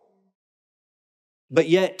law. But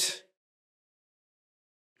yet,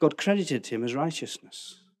 God credited him as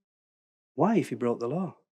righteousness. Why, if he broke the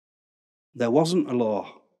law? There wasn't a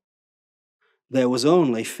law. There was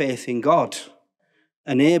only faith in God.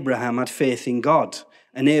 And Abraham had faith in God.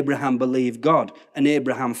 And Abraham believed God. And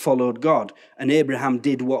Abraham followed God. And Abraham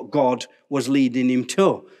did what God was leading him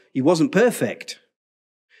to. He wasn't perfect,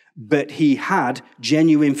 but he had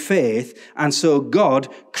genuine faith. And so God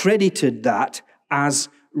credited that as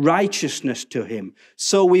righteousness to him.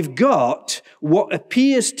 So we've got what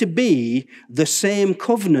appears to be the same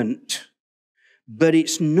covenant, but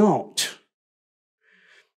it's not.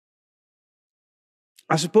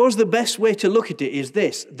 I suppose the best way to look at it is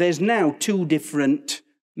this. There's now two different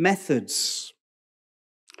methods.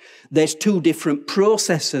 There's two different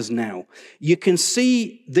processes now. You can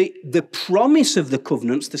see the promise of the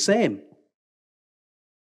covenant's the same.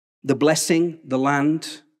 The blessing, the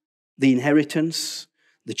land, the inheritance,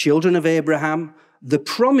 the children of Abraham, the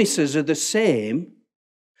promises are the same,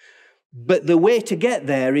 but the way to get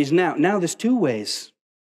there is now there's two ways,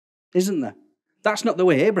 isn't there? That's not the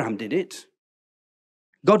way Abraham did it.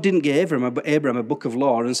 God didn't give Abraham a book of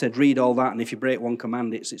law and said, read all that, and if you break one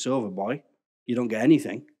command, it's over, boy. You don't get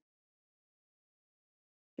anything.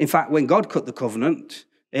 In fact, when God cut the covenant,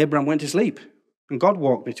 Abraham went to sleep, and God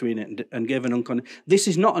walked between it and gave an unconditional. This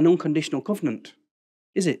is not an unconditional covenant,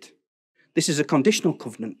 is it? This is a conditional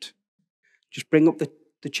covenant. Just bring up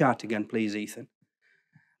the chart again, please, Ethan.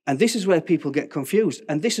 And this is where people get confused.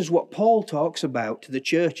 And this is what Paul talks about to the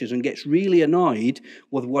churches and gets really annoyed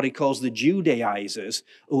with what he calls the Judaizers,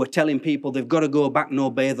 who are telling people they've got to go back and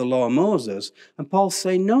obey the law of Moses. And Paul's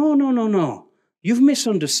saying, no. You've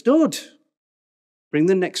misunderstood. Bring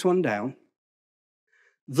the next one down.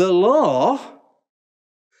 The law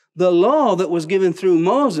that was given through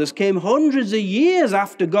Moses came hundreds of years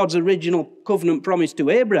after God's original covenant promise to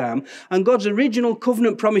Abraham. And God's original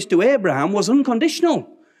covenant promise to Abraham was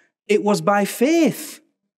unconditional. It was by faith,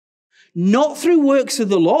 not through works of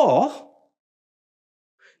the law.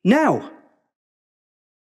 Now,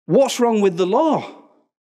 what's wrong with the law?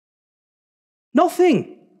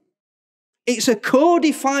 Nothing. It's a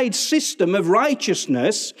codified system of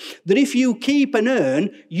righteousness that if you keep and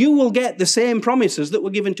earn, you will get the same promises that were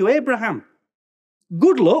given to Abraham.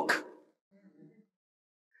 Good luck.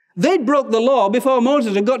 They'd broke the law before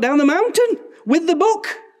Moses had got down the mountain with the book.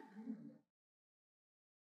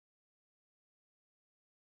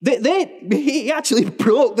 He actually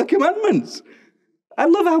broke the commandments. I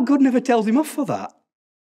love how God never tells him off for that.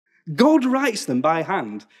 God writes them by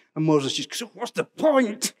hand, and Moses just goes, what's the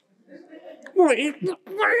point? What is the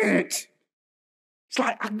point? It's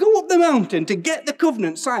like, I go up the mountain to get the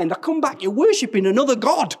covenant signed. I come back, you're worshipping another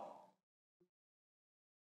God.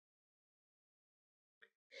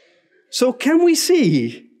 So can we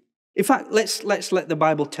see, in fact, let's let the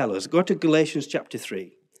Bible tell us. Go to Galatians chapter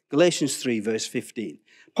 3. Galatians 3, verse 15.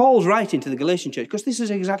 Paul's writing to the Galatian church because this is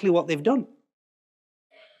exactly what they've done.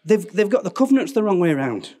 They've got the covenants the wrong way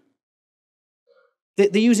around.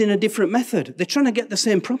 They're using a different method. They're trying to get the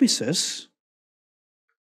same promises.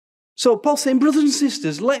 So Paul's saying, brothers and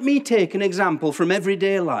sisters, let me take an example from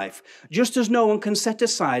everyday life. Just as no one can set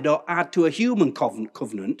aside or add to a human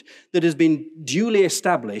covenant that has been duly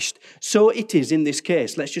established, so it is in this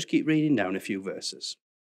case. Let's just keep reading down a few verses.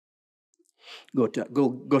 Go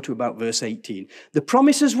to about verse 18. The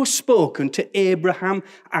promises were spoken to Abraham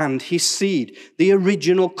and his seed, the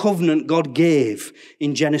original covenant God gave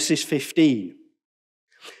in Genesis 15.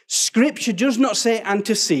 Scripture does not say and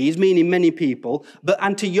to seeds, meaning many people, but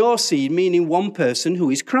and to your seed, meaning one person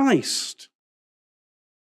who is Christ.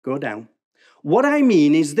 Go down. What I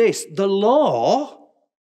mean is this, the law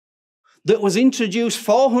that was introduced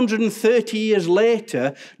 430 years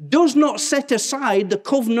later does not set aside the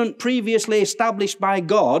covenant previously established by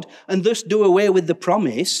God and thus do away with the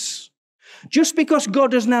promise. Just because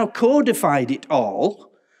God has now codified it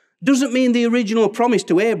all doesn't mean the original promise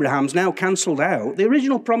to Abraham's now cancelled out. The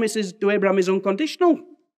original promise to Abraham is unconditional.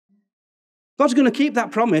 God's going to keep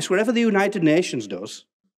that promise wherever the United Nations does.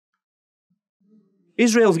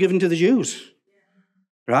 Israel's given to the Jews,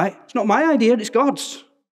 right? It's not my idea, it's God's.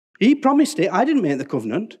 He promised it. I didn't make the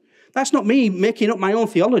covenant. That's not me making up my own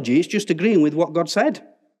theology. It's just agreeing with what God said.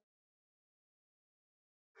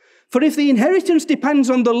 For if the inheritance depends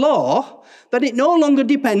on the law, then it no longer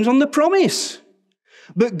depends on the promise.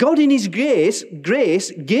 But God in his grace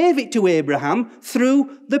gave it to Abraham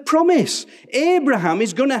through the promise. Abraham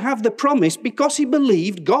is going to have the promise because he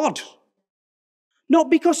believed God,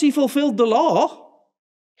 not because he fulfilled the law.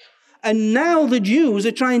 And now the Jews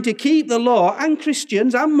are trying to keep the law, and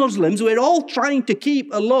Christians and Muslims, we're all trying to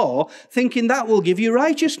keep a law, thinking that will give you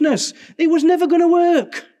righteousness. It was never going to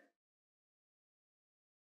work.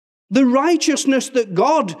 The righteousness that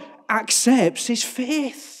God accepts is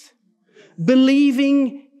faith,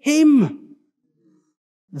 believing him.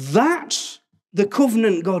 That's the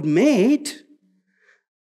covenant God made.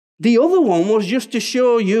 The other one was just to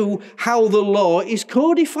show you how the law is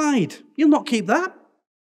codified. You'll not keep that.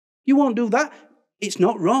 You won't do that. It's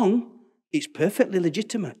not wrong. It's perfectly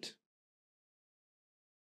legitimate.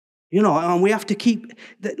 You know, and we have to keep,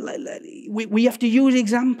 we have to use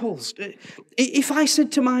examples. If I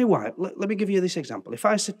said to my wife, let me give you this example. If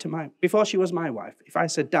I said to before she was my wife, if I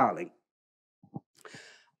said, darling,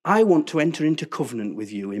 I want to enter into covenant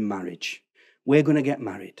with you in marriage. We're going to get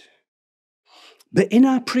married. But in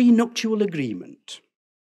our prenuptial agreement,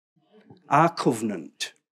 our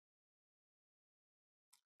covenant,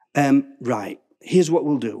 right, here's what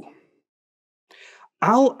we'll do.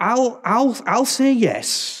 I'll say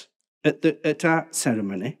yes at our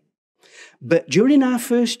ceremony, but during our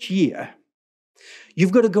first year,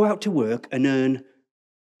 you've got to go out to work and earn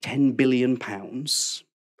 £10 billion,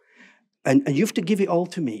 and you have to give it all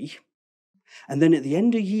to me. And then at the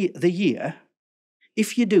end of the year,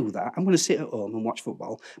 if you do that, I'm going to sit at home and watch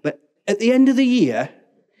football, but at the end of the year,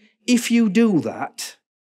 if you do that,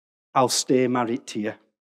 I'll stay married to you.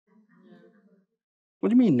 What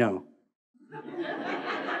do you mean, no?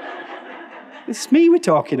 It's me we're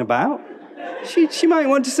talking about. She might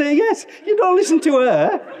want to say yes. You don't listen to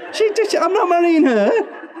her. I'm not marrying her.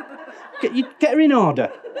 Get her in order.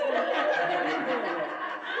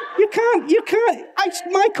 You can't.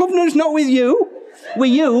 My covenant's not with you.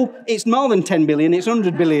 With you, it's more than 10 billion, it's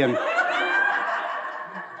 100 billion.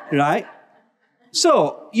 Right?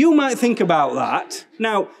 So, you might think about that.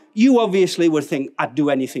 Now, you obviously would think, I'd do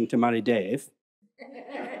anything to marry Dave.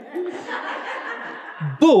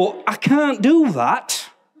 But I can't do that.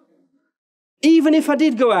 Even if I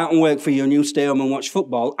did go out and work for you and you stay home and watch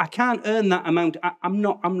football, I can't earn that amount.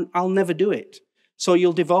 I'll never do it. So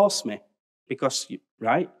you'll divorce me.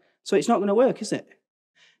 Right? So it's not going to work, is it?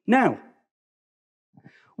 Now,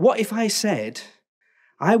 what if I said,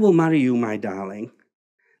 I will marry you, my darling.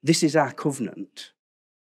 This is our covenant.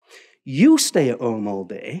 You stay at home all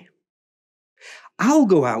day. I'll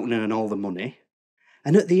go out and earn all the money.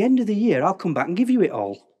 And at the end of the year, I'll come back and give you it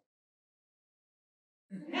all.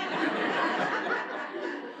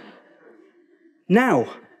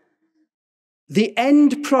 Now, the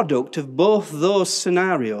end product of both those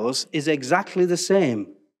scenarios is exactly the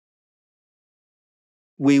same.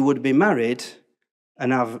 We would be married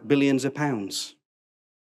and have billions of pounds,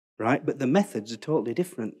 right? But the methods are totally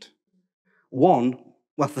different. One,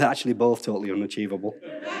 well, they're actually both totally unachievable.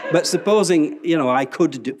 But supposing, I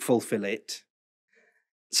could fulfill it.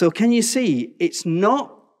 So can you see, it's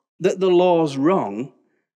not that the law's wrong,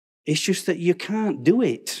 it's just that you can't do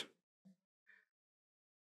it.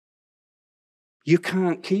 You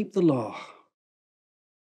can't keep the law.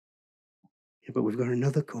 Yeah, but we've got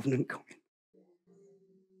another covenant coming.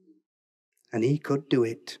 And he could do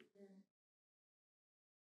it.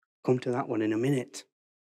 Come to that one in a minute.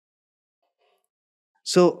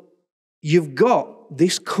 So you've got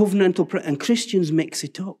this covenantal, and Christians mix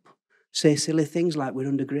it up. Say silly things like we're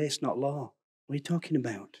under grace, not law. What are you talking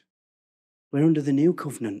about? We're under the new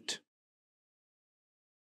covenant.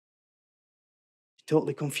 It's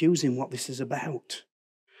totally confusing what this is about.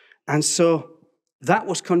 And so that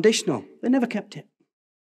was conditional. They never kept it.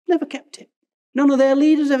 Never kept it. None of their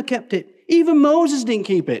leaders ever kept it. Even Moses didn't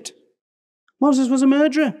keep it. Moses was a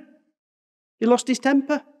murderer. He lost his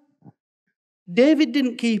temper. David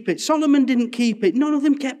didn't keep it. Solomon didn't keep it. None of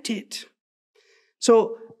them kept it.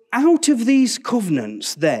 So out of these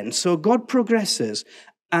covenants then, so God progresses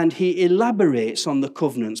and he elaborates on the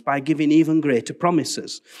covenants by giving even greater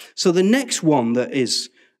promises. So the next one that is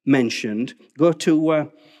mentioned, go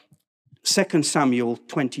to 2 Samuel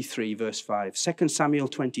 23, verse 5. 2 Samuel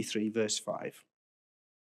 23, verse 5.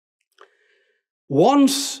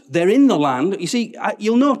 Once they're in the land, you see,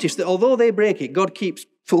 you'll notice that although they break it, God keeps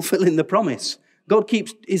fulfilling the promise. God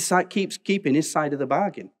keeps keeping his side of the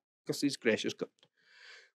bargain because he's gracious God.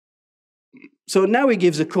 So now he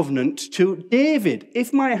gives a covenant to David.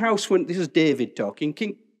 If my house went, this is David talking,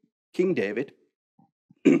 King David.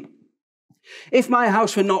 If my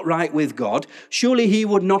house were not right with God, surely he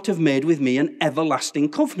would not have made with me an everlasting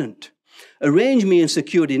covenant. Arranged me and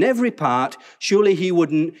secured in every part, surely he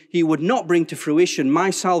would not bring to fruition my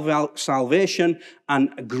salvation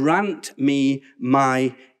and grant me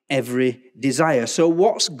my every desire. So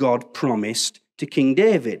what's God promised to King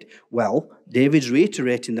David. Well, David's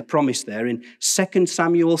reiterating the promise there in 2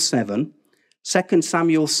 Samuel 7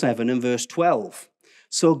 and verse 12.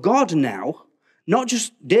 So God now, not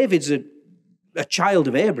just David's a child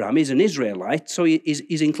of Abraham, he's an Israelite, so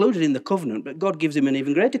he's included in the covenant, but God gives him an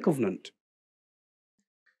even greater covenant.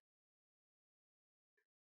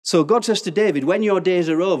 So God says to David, when your days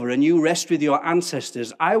are over and you rest with your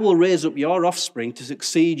ancestors, I will raise up your offspring to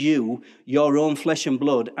succeed you, your own flesh and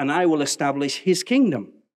blood, and I will establish his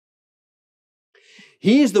kingdom.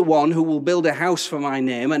 He is the one who will build a house for my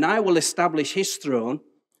name, and I will establish his throne,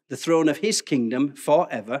 the throne of his kingdom,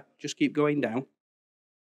 forever. Just keep going down.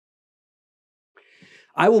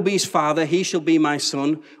 I will be his father, he shall be my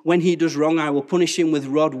son. When he does wrong, I will punish him with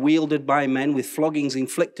rod wielded by men, with floggings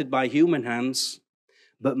inflicted by human hands.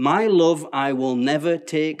 But my love I will never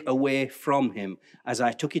take away from him, as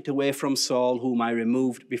I took it away from Saul, whom I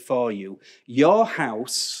removed before you. Your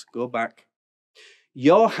house, go back,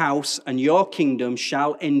 your house and your kingdom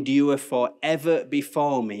shall endure forever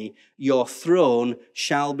before me. Your throne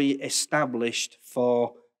shall be established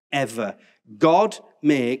forever. God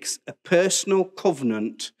makes a personal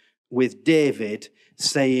covenant with David,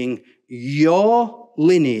 saying, your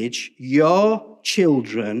lineage, your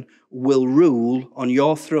children will rule on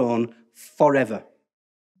your throne forever.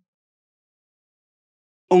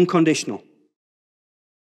 Unconditional.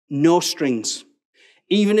 No strings.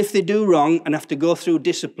 Even if they do wrong and have to go through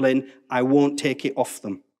discipline, I won't take it off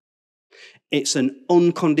them. It's an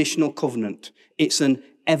unconditional covenant. It's an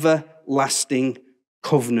everlasting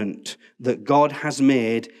covenant that God has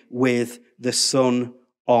made with the Son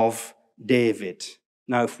of David.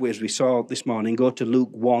 Now, if we, as we saw this morning, go to Luke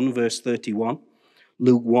 1, verse 31.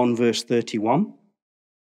 Luke 1, verse 31.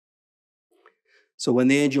 So when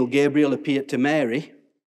the angel Gabriel appeared to Mary,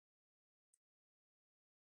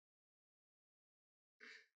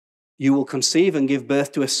 you will conceive and give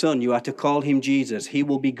birth to a son. You are to call him Jesus. He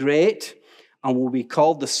will be great and will be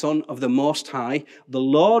called the Son of the Most High. The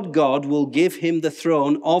Lord God will give him the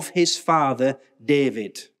throne of his father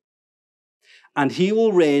David. And he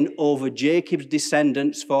will reign over Jacob's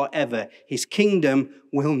descendants forever. His kingdom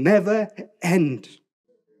will never end.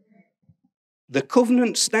 The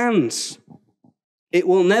covenant stands. It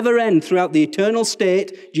will never end throughout the eternal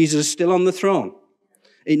state. Jesus is still on the throne.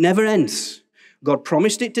 It never ends. God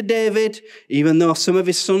promised it to David, even though some of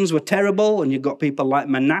his sons were terrible, and you've got people like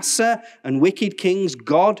Manasseh and wicked kings.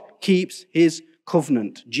 God keeps his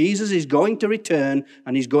covenant. Jesus is going to return,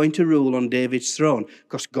 and he's going to rule on David's throne,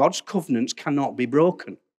 because God's covenants cannot be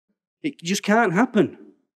broken. It just can't happen.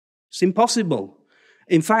 It's impossible.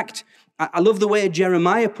 In fact, I love the way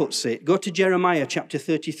Jeremiah puts it. Go to Jeremiah chapter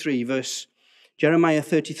 33, verse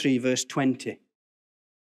 20.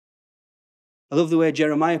 I love the way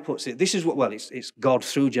Jeremiah puts it. This is what, well, it's God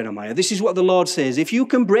through Jeremiah. This is what the Lord says. If you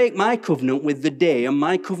can break my covenant with the day and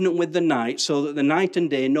my covenant with the night, so that the night and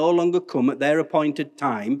day no longer come at their appointed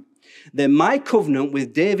time, then my covenant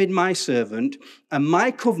with David my servant and my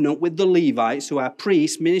covenant with the Levites, who are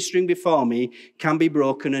priests ministering before me, can be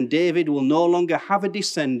broken, and David will no longer have a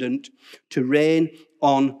descendant to reign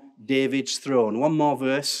on David's throne. One more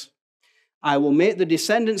verse. I will make the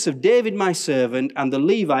descendants of David my servant and the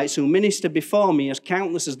Levites who minister before me as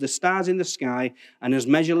countless as the stars in the sky and as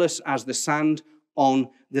measureless as the sand on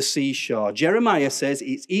the seashore. Jeremiah says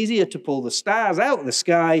it's easier to pull the stars out of the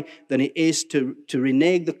sky than it is to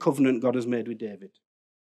renege the covenant God has made with David.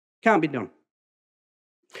 Can't be done.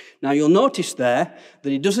 Now you'll notice there that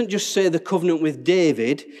he doesn't just say the covenant with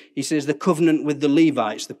David, he says the covenant with the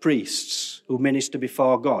Levites, the priests who minister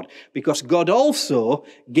before God. Because God also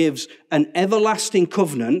gives an everlasting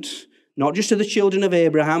covenant, not just to the children of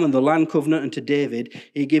Abraham and the land covenant and to David,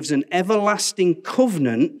 he gives an everlasting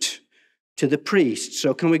covenant to the priests.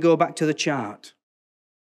 So can we go back to the chart?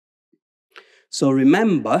 So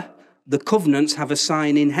remember, the covenants have a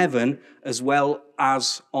sign in heaven as well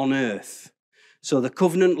as on earth. So the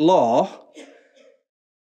covenant law,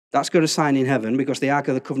 that's got a sign in heaven because the Ark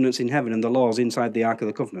of the Covenant's in heaven and the law's inside the Ark of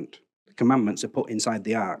the Covenant. The commandments are put inside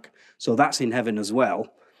the Ark. So that's in heaven as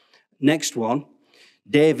well. Next one,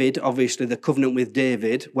 David, obviously the covenant with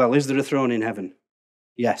David. Well, is there a throne in heaven?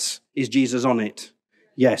 Yes. Is Jesus on it?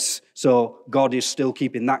 Yes. So God is still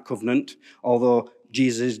keeping that covenant, although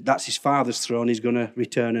Jesus, that's his father's throne. He's going to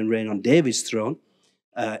return and reign on David's throne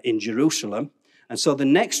in Jerusalem. And so the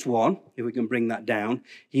next one, if we can bring that down,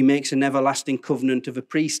 he makes an everlasting covenant of a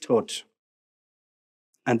priesthood.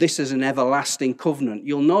 And this is an everlasting covenant.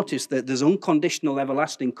 You'll notice that there's unconditional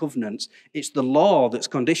everlasting covenants. It's the law that's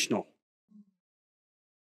conditional.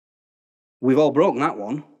 We've all broken that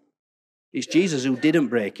one. It's Jesus who didn't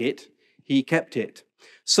break it. he kept it.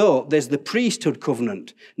 So there's the priesthood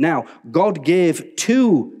covenant. Now, God gave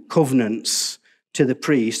 2 covenants to the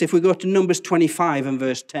priest. If we go to Numbers 25 and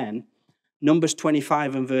verse 10, Numbers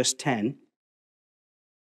 25 and verse 10,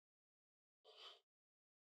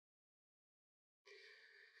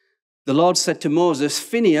 the Lord said to Moses,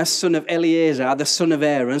 Phinehas, son of Eleazar, the son of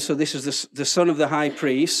Aaron, so this is the son of the high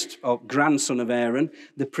priest, or grandson of Aaron,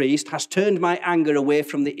 the priest, has turned my anger away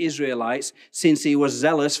from the Israelites, since he was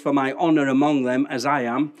zealous for my honor among them, as I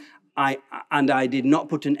am, and I did not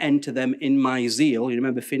put an end to them in my zeal. You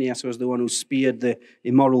remember Phinehas was the one who speared the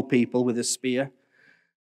immoral people with a spear.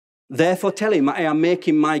 Therefore tell him, I am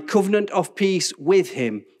making my covenant of peace with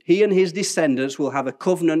him. He and his descendants will have a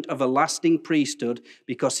covenant of a lasting priesthood,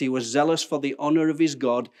 because he was zealous for the honor of his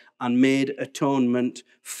God and made atonement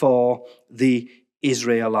for the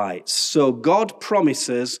Israelites. So God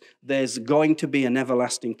promises there's going to be an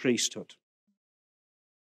everlasting priesthood.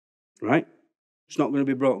 Right? It's not going to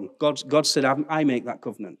be broken. God said, I make that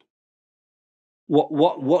covenant.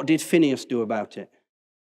 What did Phinehas do about it?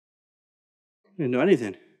 He didn't do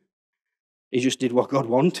anything. He just did what God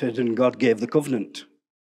wanted, and God gave the covenant.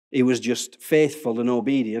 He was just faithful and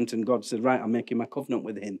obedient, and God said, right, I'm making my covenant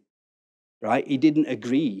with him. Right? He didn't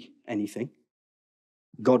agree anything.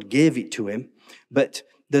 God gave it to him. But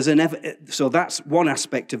so that's one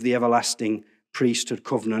aspect of the everlasting priesthood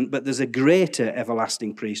covenant, but there's a greater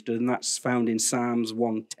everlasting priesthood, and that's found in Psalms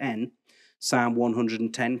 110. Psalm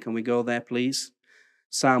 110, can we go there, please?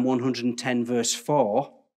 Psalm 110, verse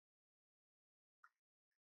 4.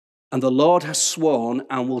 And the Lord has sworn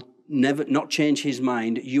and will never not change his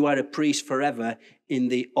mind. You are a priest forever in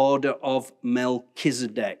the order of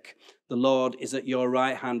Melchizedek. The Lord is at your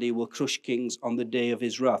right hand. He will crush kings on the day of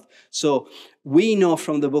his wrath. So we know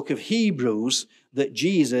from the book of Hebrews that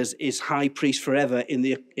Jesus is high priest forever in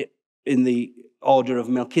the order of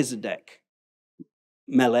Melchizedek.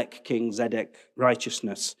 Melech, king, Zedek,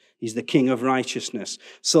 righteousness. He's the king of righteousness.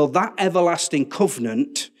 So that everlasting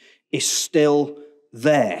covenant is still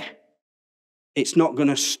there. It's not going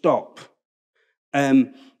to stop.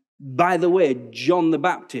 By the way, John the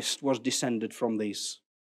Baptist was descended from this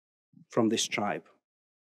tribe.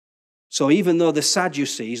 So even though the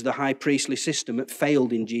Sadducees, the high priestly system, had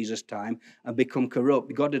failed in Jesus' time and become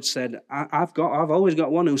corrupt, God had said, I've always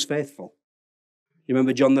got one who's faithful. You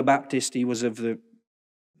remember John the Baptist? He was of the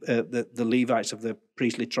Levites of the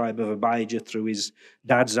priestly tribe of Abijah through his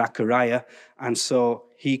dad Zachariah, and so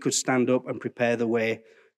he could stand up and prepare the way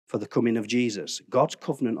for the coming of Jesus. God's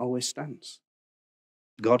covenant always stands.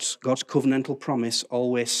 God's covenantal promise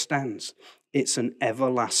always stands. It's an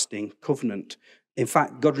everlasting covenant. In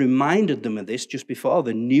fact, God reminded them of this just before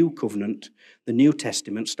the new covenant, the New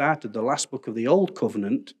Testament started. The last book of the Old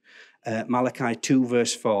Covenant, Malachi 2,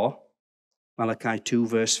 verse 4. Malachi 2,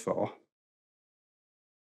 verse 4.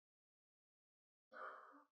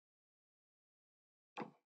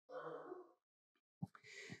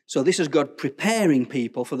 So this is God preparing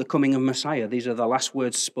people for the coming of Messiah. These are the last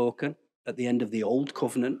words spoken at the end of the Old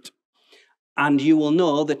Covenant. And you will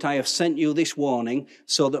know that I have sent you this warning,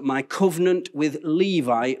 so that my covenant with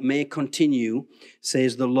Levi may continue,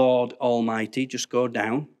 says the Lord Almighty. Just go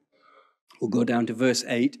down. We'll go down to verse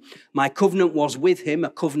 8. My covenant was with him, a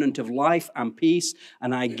covenant of life and peace,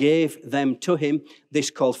 and I gave them to him. This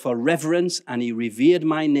called for reverence, and he revered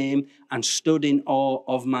my name and stood in awe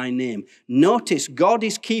of my name. Notice, God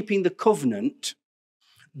is keeping the covenant.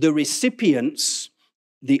 The recipients,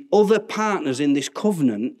 the other partners in this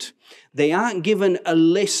covenant, they aren't given a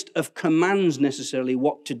list of commands necessarily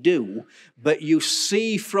what to do, but you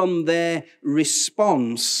see from their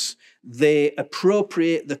response, they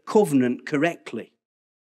appropriate the covenant correctly.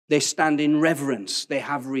 They stand in reverence. They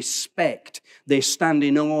have respect. They stand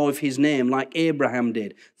in awe of his name like Abraham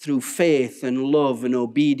did through faith and love and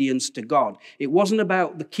obedience to God. It wasn't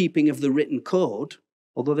about the keeping of the written code,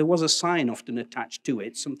 although there was a sign often attached to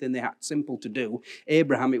it, something they had simple to do.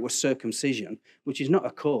 Abraham, it was circumcision, which is not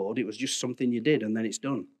a code. It was just something you did and then it's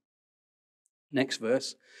done. Next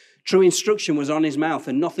verse. True instruction was on his mouth,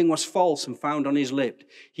 and nothing was false and found on his lip.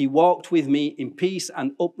 He walked with me in peace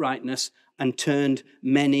and uprightness and turned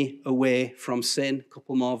many away from sin. A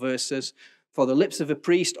couple more verses. For the lips of a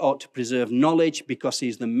priest ought to preserve knowledge, because he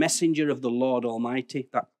is the messenger of the Lord Almighty.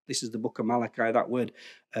 This is the book of Malachi. That word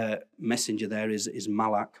messenger there is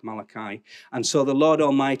Malachi. And so the Lord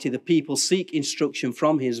Almighty, the people seek instruction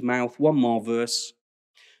from his mouth. One more verse.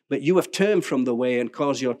 But you have turned from the way and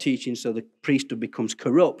caused your teaching so the priesthood becomes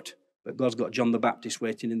corrupt. But God's got John the Baptist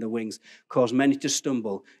waiting in the wings, caused many to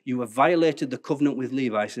stumble. You have violated the covenant with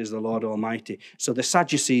Levi, says the Lord Almighty. So the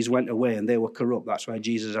Sadducees went away and they were corrupt. That's why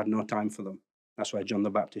Jesus had no time for them. That's why John the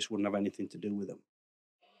Baptist wouldn't have anything to do with them.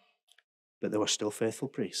 But there were still faithful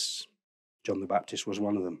priests. John the Baptist was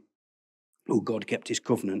one of them, who God kept his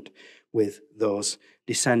covenant with those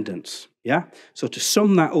descendants. Yeah? So to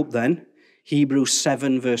sum that up then, Hebrews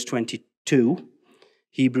 7 verse 22.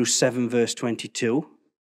 Hebrews 7 verse 22.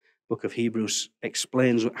 Book of Hebrews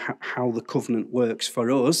explains how the covenant works for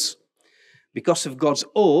us. Because of God's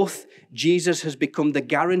oath, Jesus has become the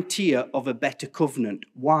guarantor of a better covenant.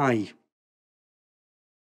 Why?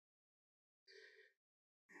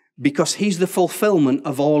 Because he's the fulfillment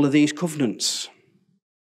of all of these covenants.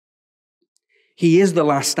 He is the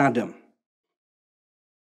last Adam.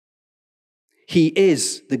 He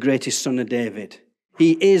is the greatest son of David.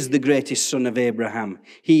 He is the greatest son of Abraham.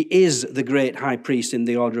 He is the great high priest in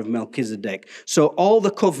the order of Melchizedek. So all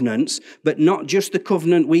the covenants, but not just the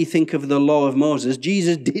covenant we think of the law of Moses,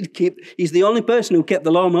 Jesus did keep. He's the only person who kept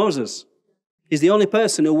the law of Moses. He's the only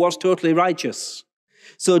person who was totally righteous.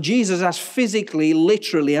 So Jesus has physically,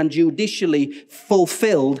 literally, and judicially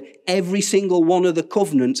fulfilled every single one of the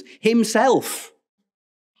covenants himself.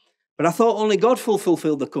 But I thought only God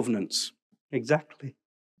fulfilled the covenants. Exactly.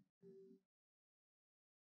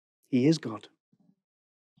 He is God.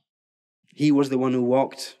 He was the one who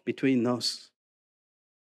walked between those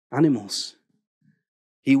animals.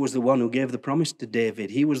 He was the one who gave the promise to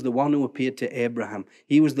David. He was the one who appeared to Abraham.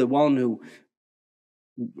 He was the one who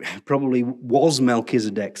probably was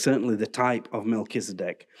Melchizedek, certainly the type of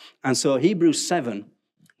Melchizedek. And so Hebrews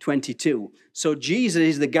 7:22. So Jesus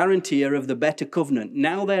is the guarantor of the better covenant.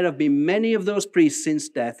 Now there have been many of those priests since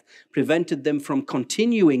death prevented them from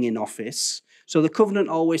continuing in office. So the covenant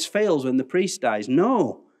always fails when the priest dies.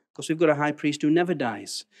 No, because we've got a high priest who never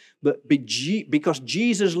dies. But because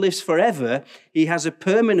Jesus lives forever, he has a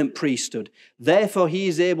permanent priesthood. Therefore, he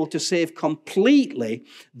is able to save completely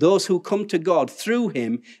those who come to God through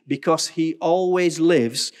him, because he always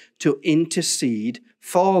lives to intercede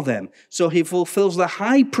for them. So he fulfills the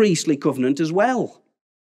high priestly covenant as well.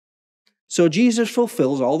 So Jesus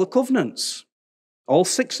fulfills all the covenants, all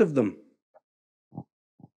 6 of them.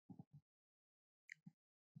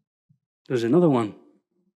 There's another one.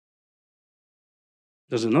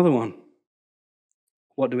 There's another one.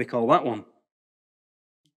 What do we call that one?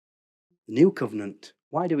 The New Covenant.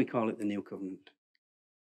 Why do we call it the New Covenant?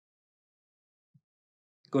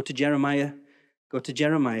 Go to Jeremiah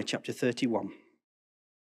chapter 31.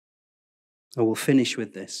 And we'll finish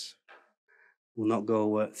with this. We'll not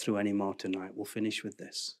go through any more tonight. We'll finish with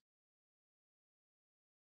this.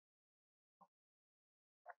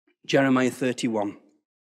 Jeremiah 31,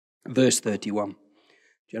 verse 31.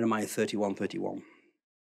 Jeremiah 31:31.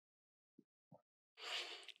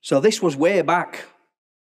 So this was way back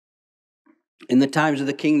in the times of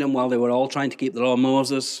the kingdom, while they were all trying to keep the law of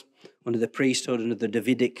Moses under the priesthood, under the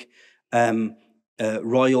Davidic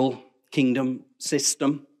royal kingdom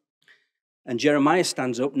system. And Jeremiah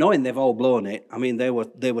stands up, knowing they've all blown it. I mean, they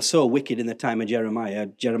were so wicked in the time of Jeremiah.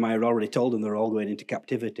 Jeremiah had already told them they're all going into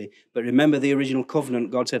captivity. But remember the original covenant.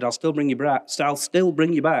 God said, I'll still bring you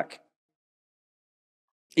back.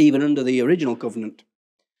 Even under the original covenant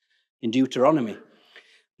in Deuteronomy.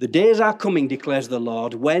 The days are coming, declares the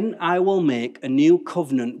Lord, when I will make a new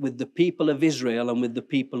covenant with the people of Israel and with the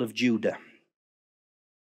people of Judah.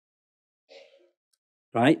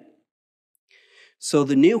 Right? So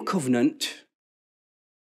the new covenant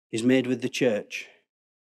is made with the church.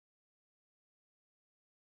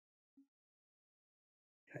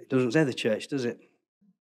 It doesn't say the church, does it?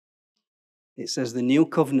 It says the new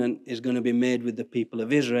covenant is going to be made with the people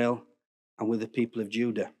of Israel and with the people of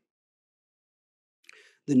Judah.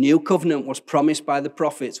 The new covenant was promised by the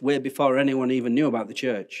prophets way before anyone even knew about the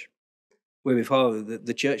church. Way before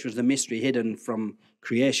the church was the mystery hidden from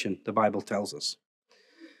creation, the Bible tells us.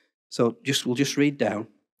 So we'll just read down.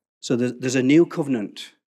 So there's a new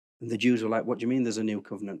covenant. And the Jews were like, what do you mean there's a new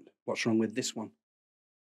covenant? What's wrong with this one?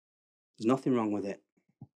 There's nothing wrong with it.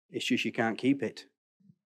 It's just you can't keep it.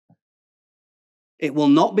 It will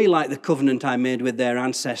not be like the covenant I made with their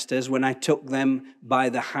ancestors when I took them by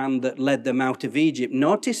the hand that led them out of Egypt.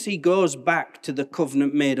 Notice he goes back to the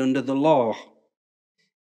covenant made under the law.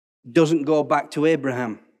 Doesn't go back to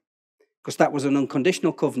Abraham, because that was an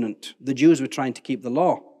unconditional covenant. The Jews were trying to keep the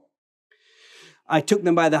law. I took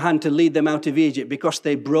them by the hand to lead them out of Egypt because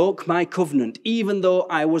they broke my covenant, even though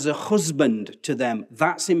I was a husband to them.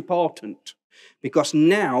 That's important. Because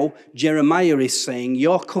now Jeremiah is saying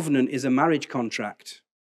your covenant is a marriage contract.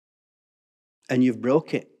 And you've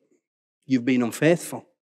broke it. You've been unfaithful,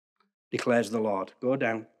 declares the Lord. Go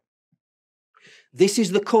down. This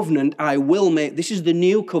is the covenant I will make. This is the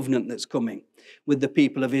new covenant that's coming. with the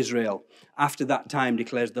people of Israel. After that time,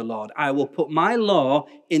 declares the Lord, I will put my law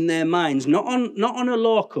in their minds, not on a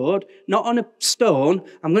law code, not on a stone.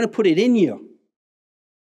 I'm going to put it in you.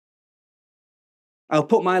 I'll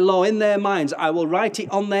put my law in their minds. I will write it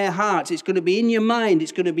on their hearts. It's going to be in your mind.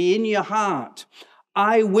 It's going to be in your heart.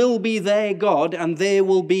 I will be their God and they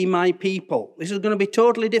will be my people. This is going to be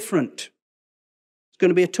totally different. It's going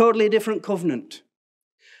to be a totally different covenant.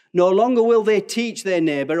 No longer will they teach their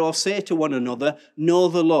neighbor or say to one another, know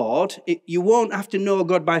the Lord. You won't have to know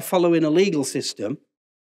God by following a legal system.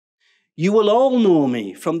 You will all know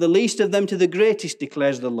me, from the least of them to the greatest,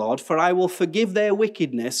 declares the Lord, for I will forgive their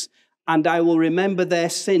wickedness and I will remember their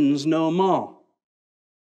sins no more.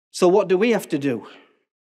 So what do we have to do?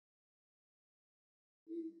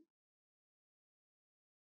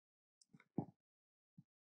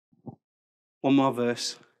 One more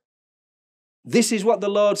verse. This is what the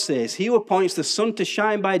Lord says. He who appoints the sun to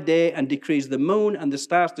shine by day and decrees the moon and the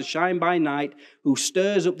stars to shine by night, who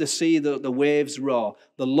stirs up the sea that the waves roar.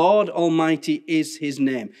 The Lord Almighty is his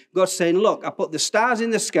name. God's saying, look, I put the stars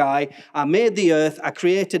in the sky. I made the earth. I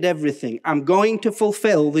created everything. I'm going to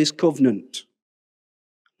fulfill this covenant.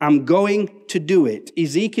 I'm going to do it.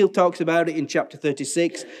 Ezekiel talks about it in chapter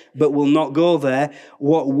 36, but we'll not go there.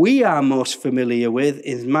 What we are most familiar with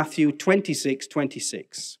is Matthew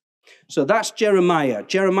 26:26. So that's Jeremiah.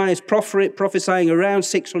 Jeremiah is prophesying around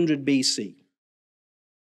 600 BC,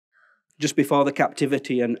 just before the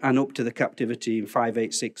captivity and up to the captivity in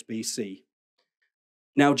 586 BC.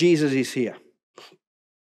 Now Jesus is here.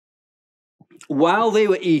 While they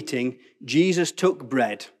were eating, Jesus took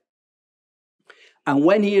bread. And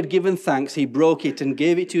when he had given thanks, he broke it and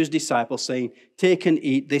gave it to his disciples, saying, take and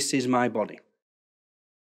eat, this is my body.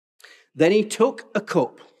 Then he took a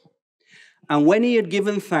cup. And when he had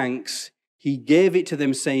given thanks, he gave it to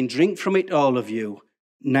them, saying, drink from it, all of you.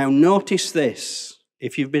 Now notice this,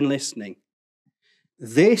 if you've been listening.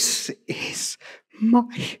 This is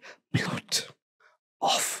my blood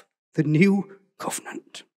of the new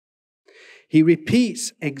covenant. He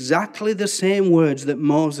repeats exactly the same words that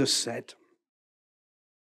Moses said,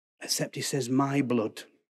 except he says, my blood.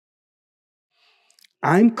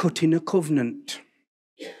 I'm cutting a covenant.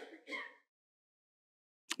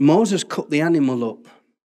 Moses cut the animal up.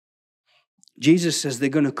 Jesus says they're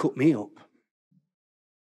going to cut me up.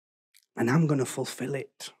 And I'm going to fulfill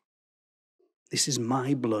it. This is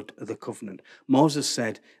my blood of the covenant. Moses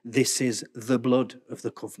said, this is the blood of the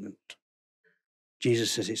covenant.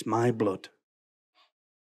 Jesus says, it's my blood.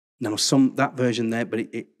 Now, that version there, but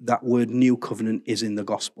that word new covenant is in the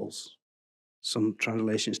Gospels. Some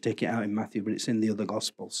translations take it out in Matthew, but it's in the other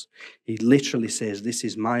Gospels. He literally says, this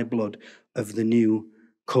is my blood of the new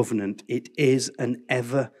covenant. It is an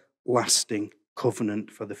everlasting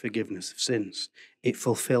covenant for the forgiveness of sins. It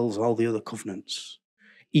fulfills all the other covenants,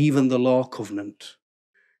 even the law covenant,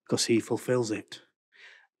 because he fulfills it.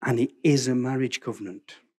 And it is a marriage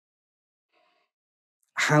covenant.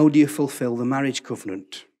 How do you fulfill the marriage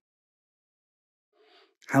covenant?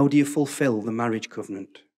 How do you fulfill the marriage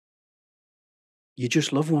covenant? You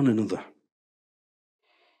just love one another.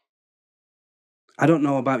 I don't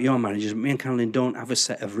know about your marriages, but me and Caroline don't have a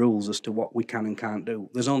set of rules as to what we can and can't do.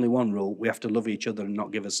 There's only one rule. We have to love each other and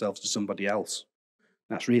not give ourselves to somebody else.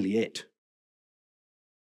 That's really it.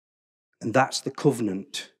 And that's the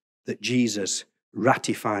covenant that Jesus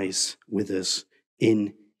ratifies with us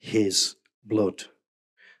in his blood.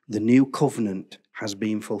 The new covenant has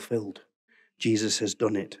been fulfilled. Jesus has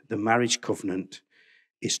done it. The marriage covenant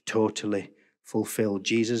is totally fulfilled.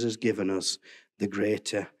 Jesus has given us the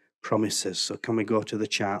greater promises. So can we go to the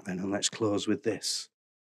chart then, and let's close with this.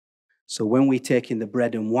 So when we take in the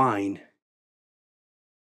bread and wine,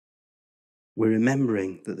 we're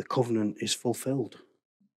remembering that the covenant is fulfilled.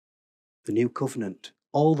 The new covenant,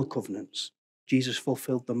 all the covenants, Jesus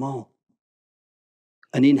fulfilled them all.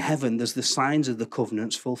 And in heaven, there's the signs of the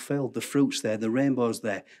covenants fulfilled. The fruit's there, the rainbow's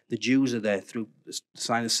there, the Jews are there through the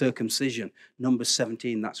sign of circumcision. Numbers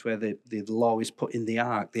 17, that's where the law is put in the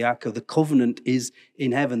ark. The ark of the covenant is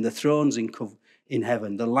in heaven. The throne's in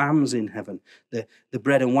heaven. The lamb's in heaven. The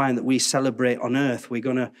bread and wine that we celebrate on earth, we're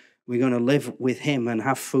gonna live with him and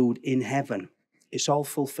have food in heaven. It's all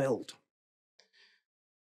fulfilled.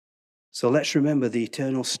 So let's remember the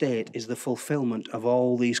eternal state is the fulfillment of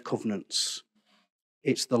all these covenants.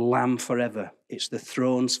 It's the Lamb forever. It's the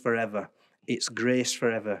thrones forever. It's grace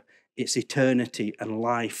forever. It's eternity and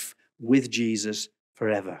life with Jesus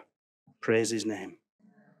forever. Praise his name.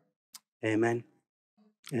 Amen.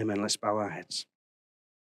 Amen. Let's bow our heads.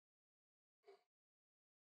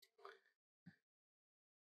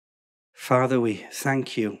 Father, we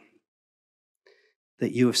thank you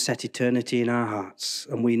that you have set eternity in our hearts,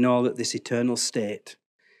 and we know that this eternal state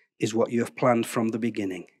is what you have planned from the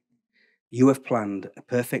beginning. You have planned a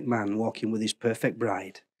perfect man walking with his perfect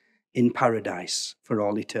bride in paradise for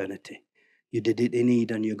all eternity. You did it in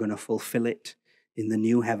Eden, you're going to fulfill it in the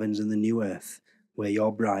new heavens and the new earth, where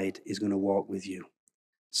your bride is going to walk with you.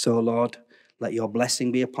 So, Lord, let your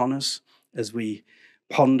blessing be upon us as we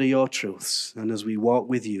ponder your truths and as we walk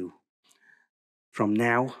with you from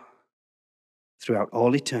now throughout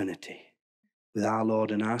all eternity with our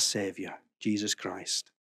Lord and our Savior, Jesus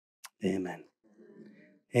Christ. Amen.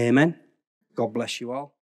 Amen. God bless you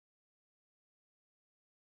all.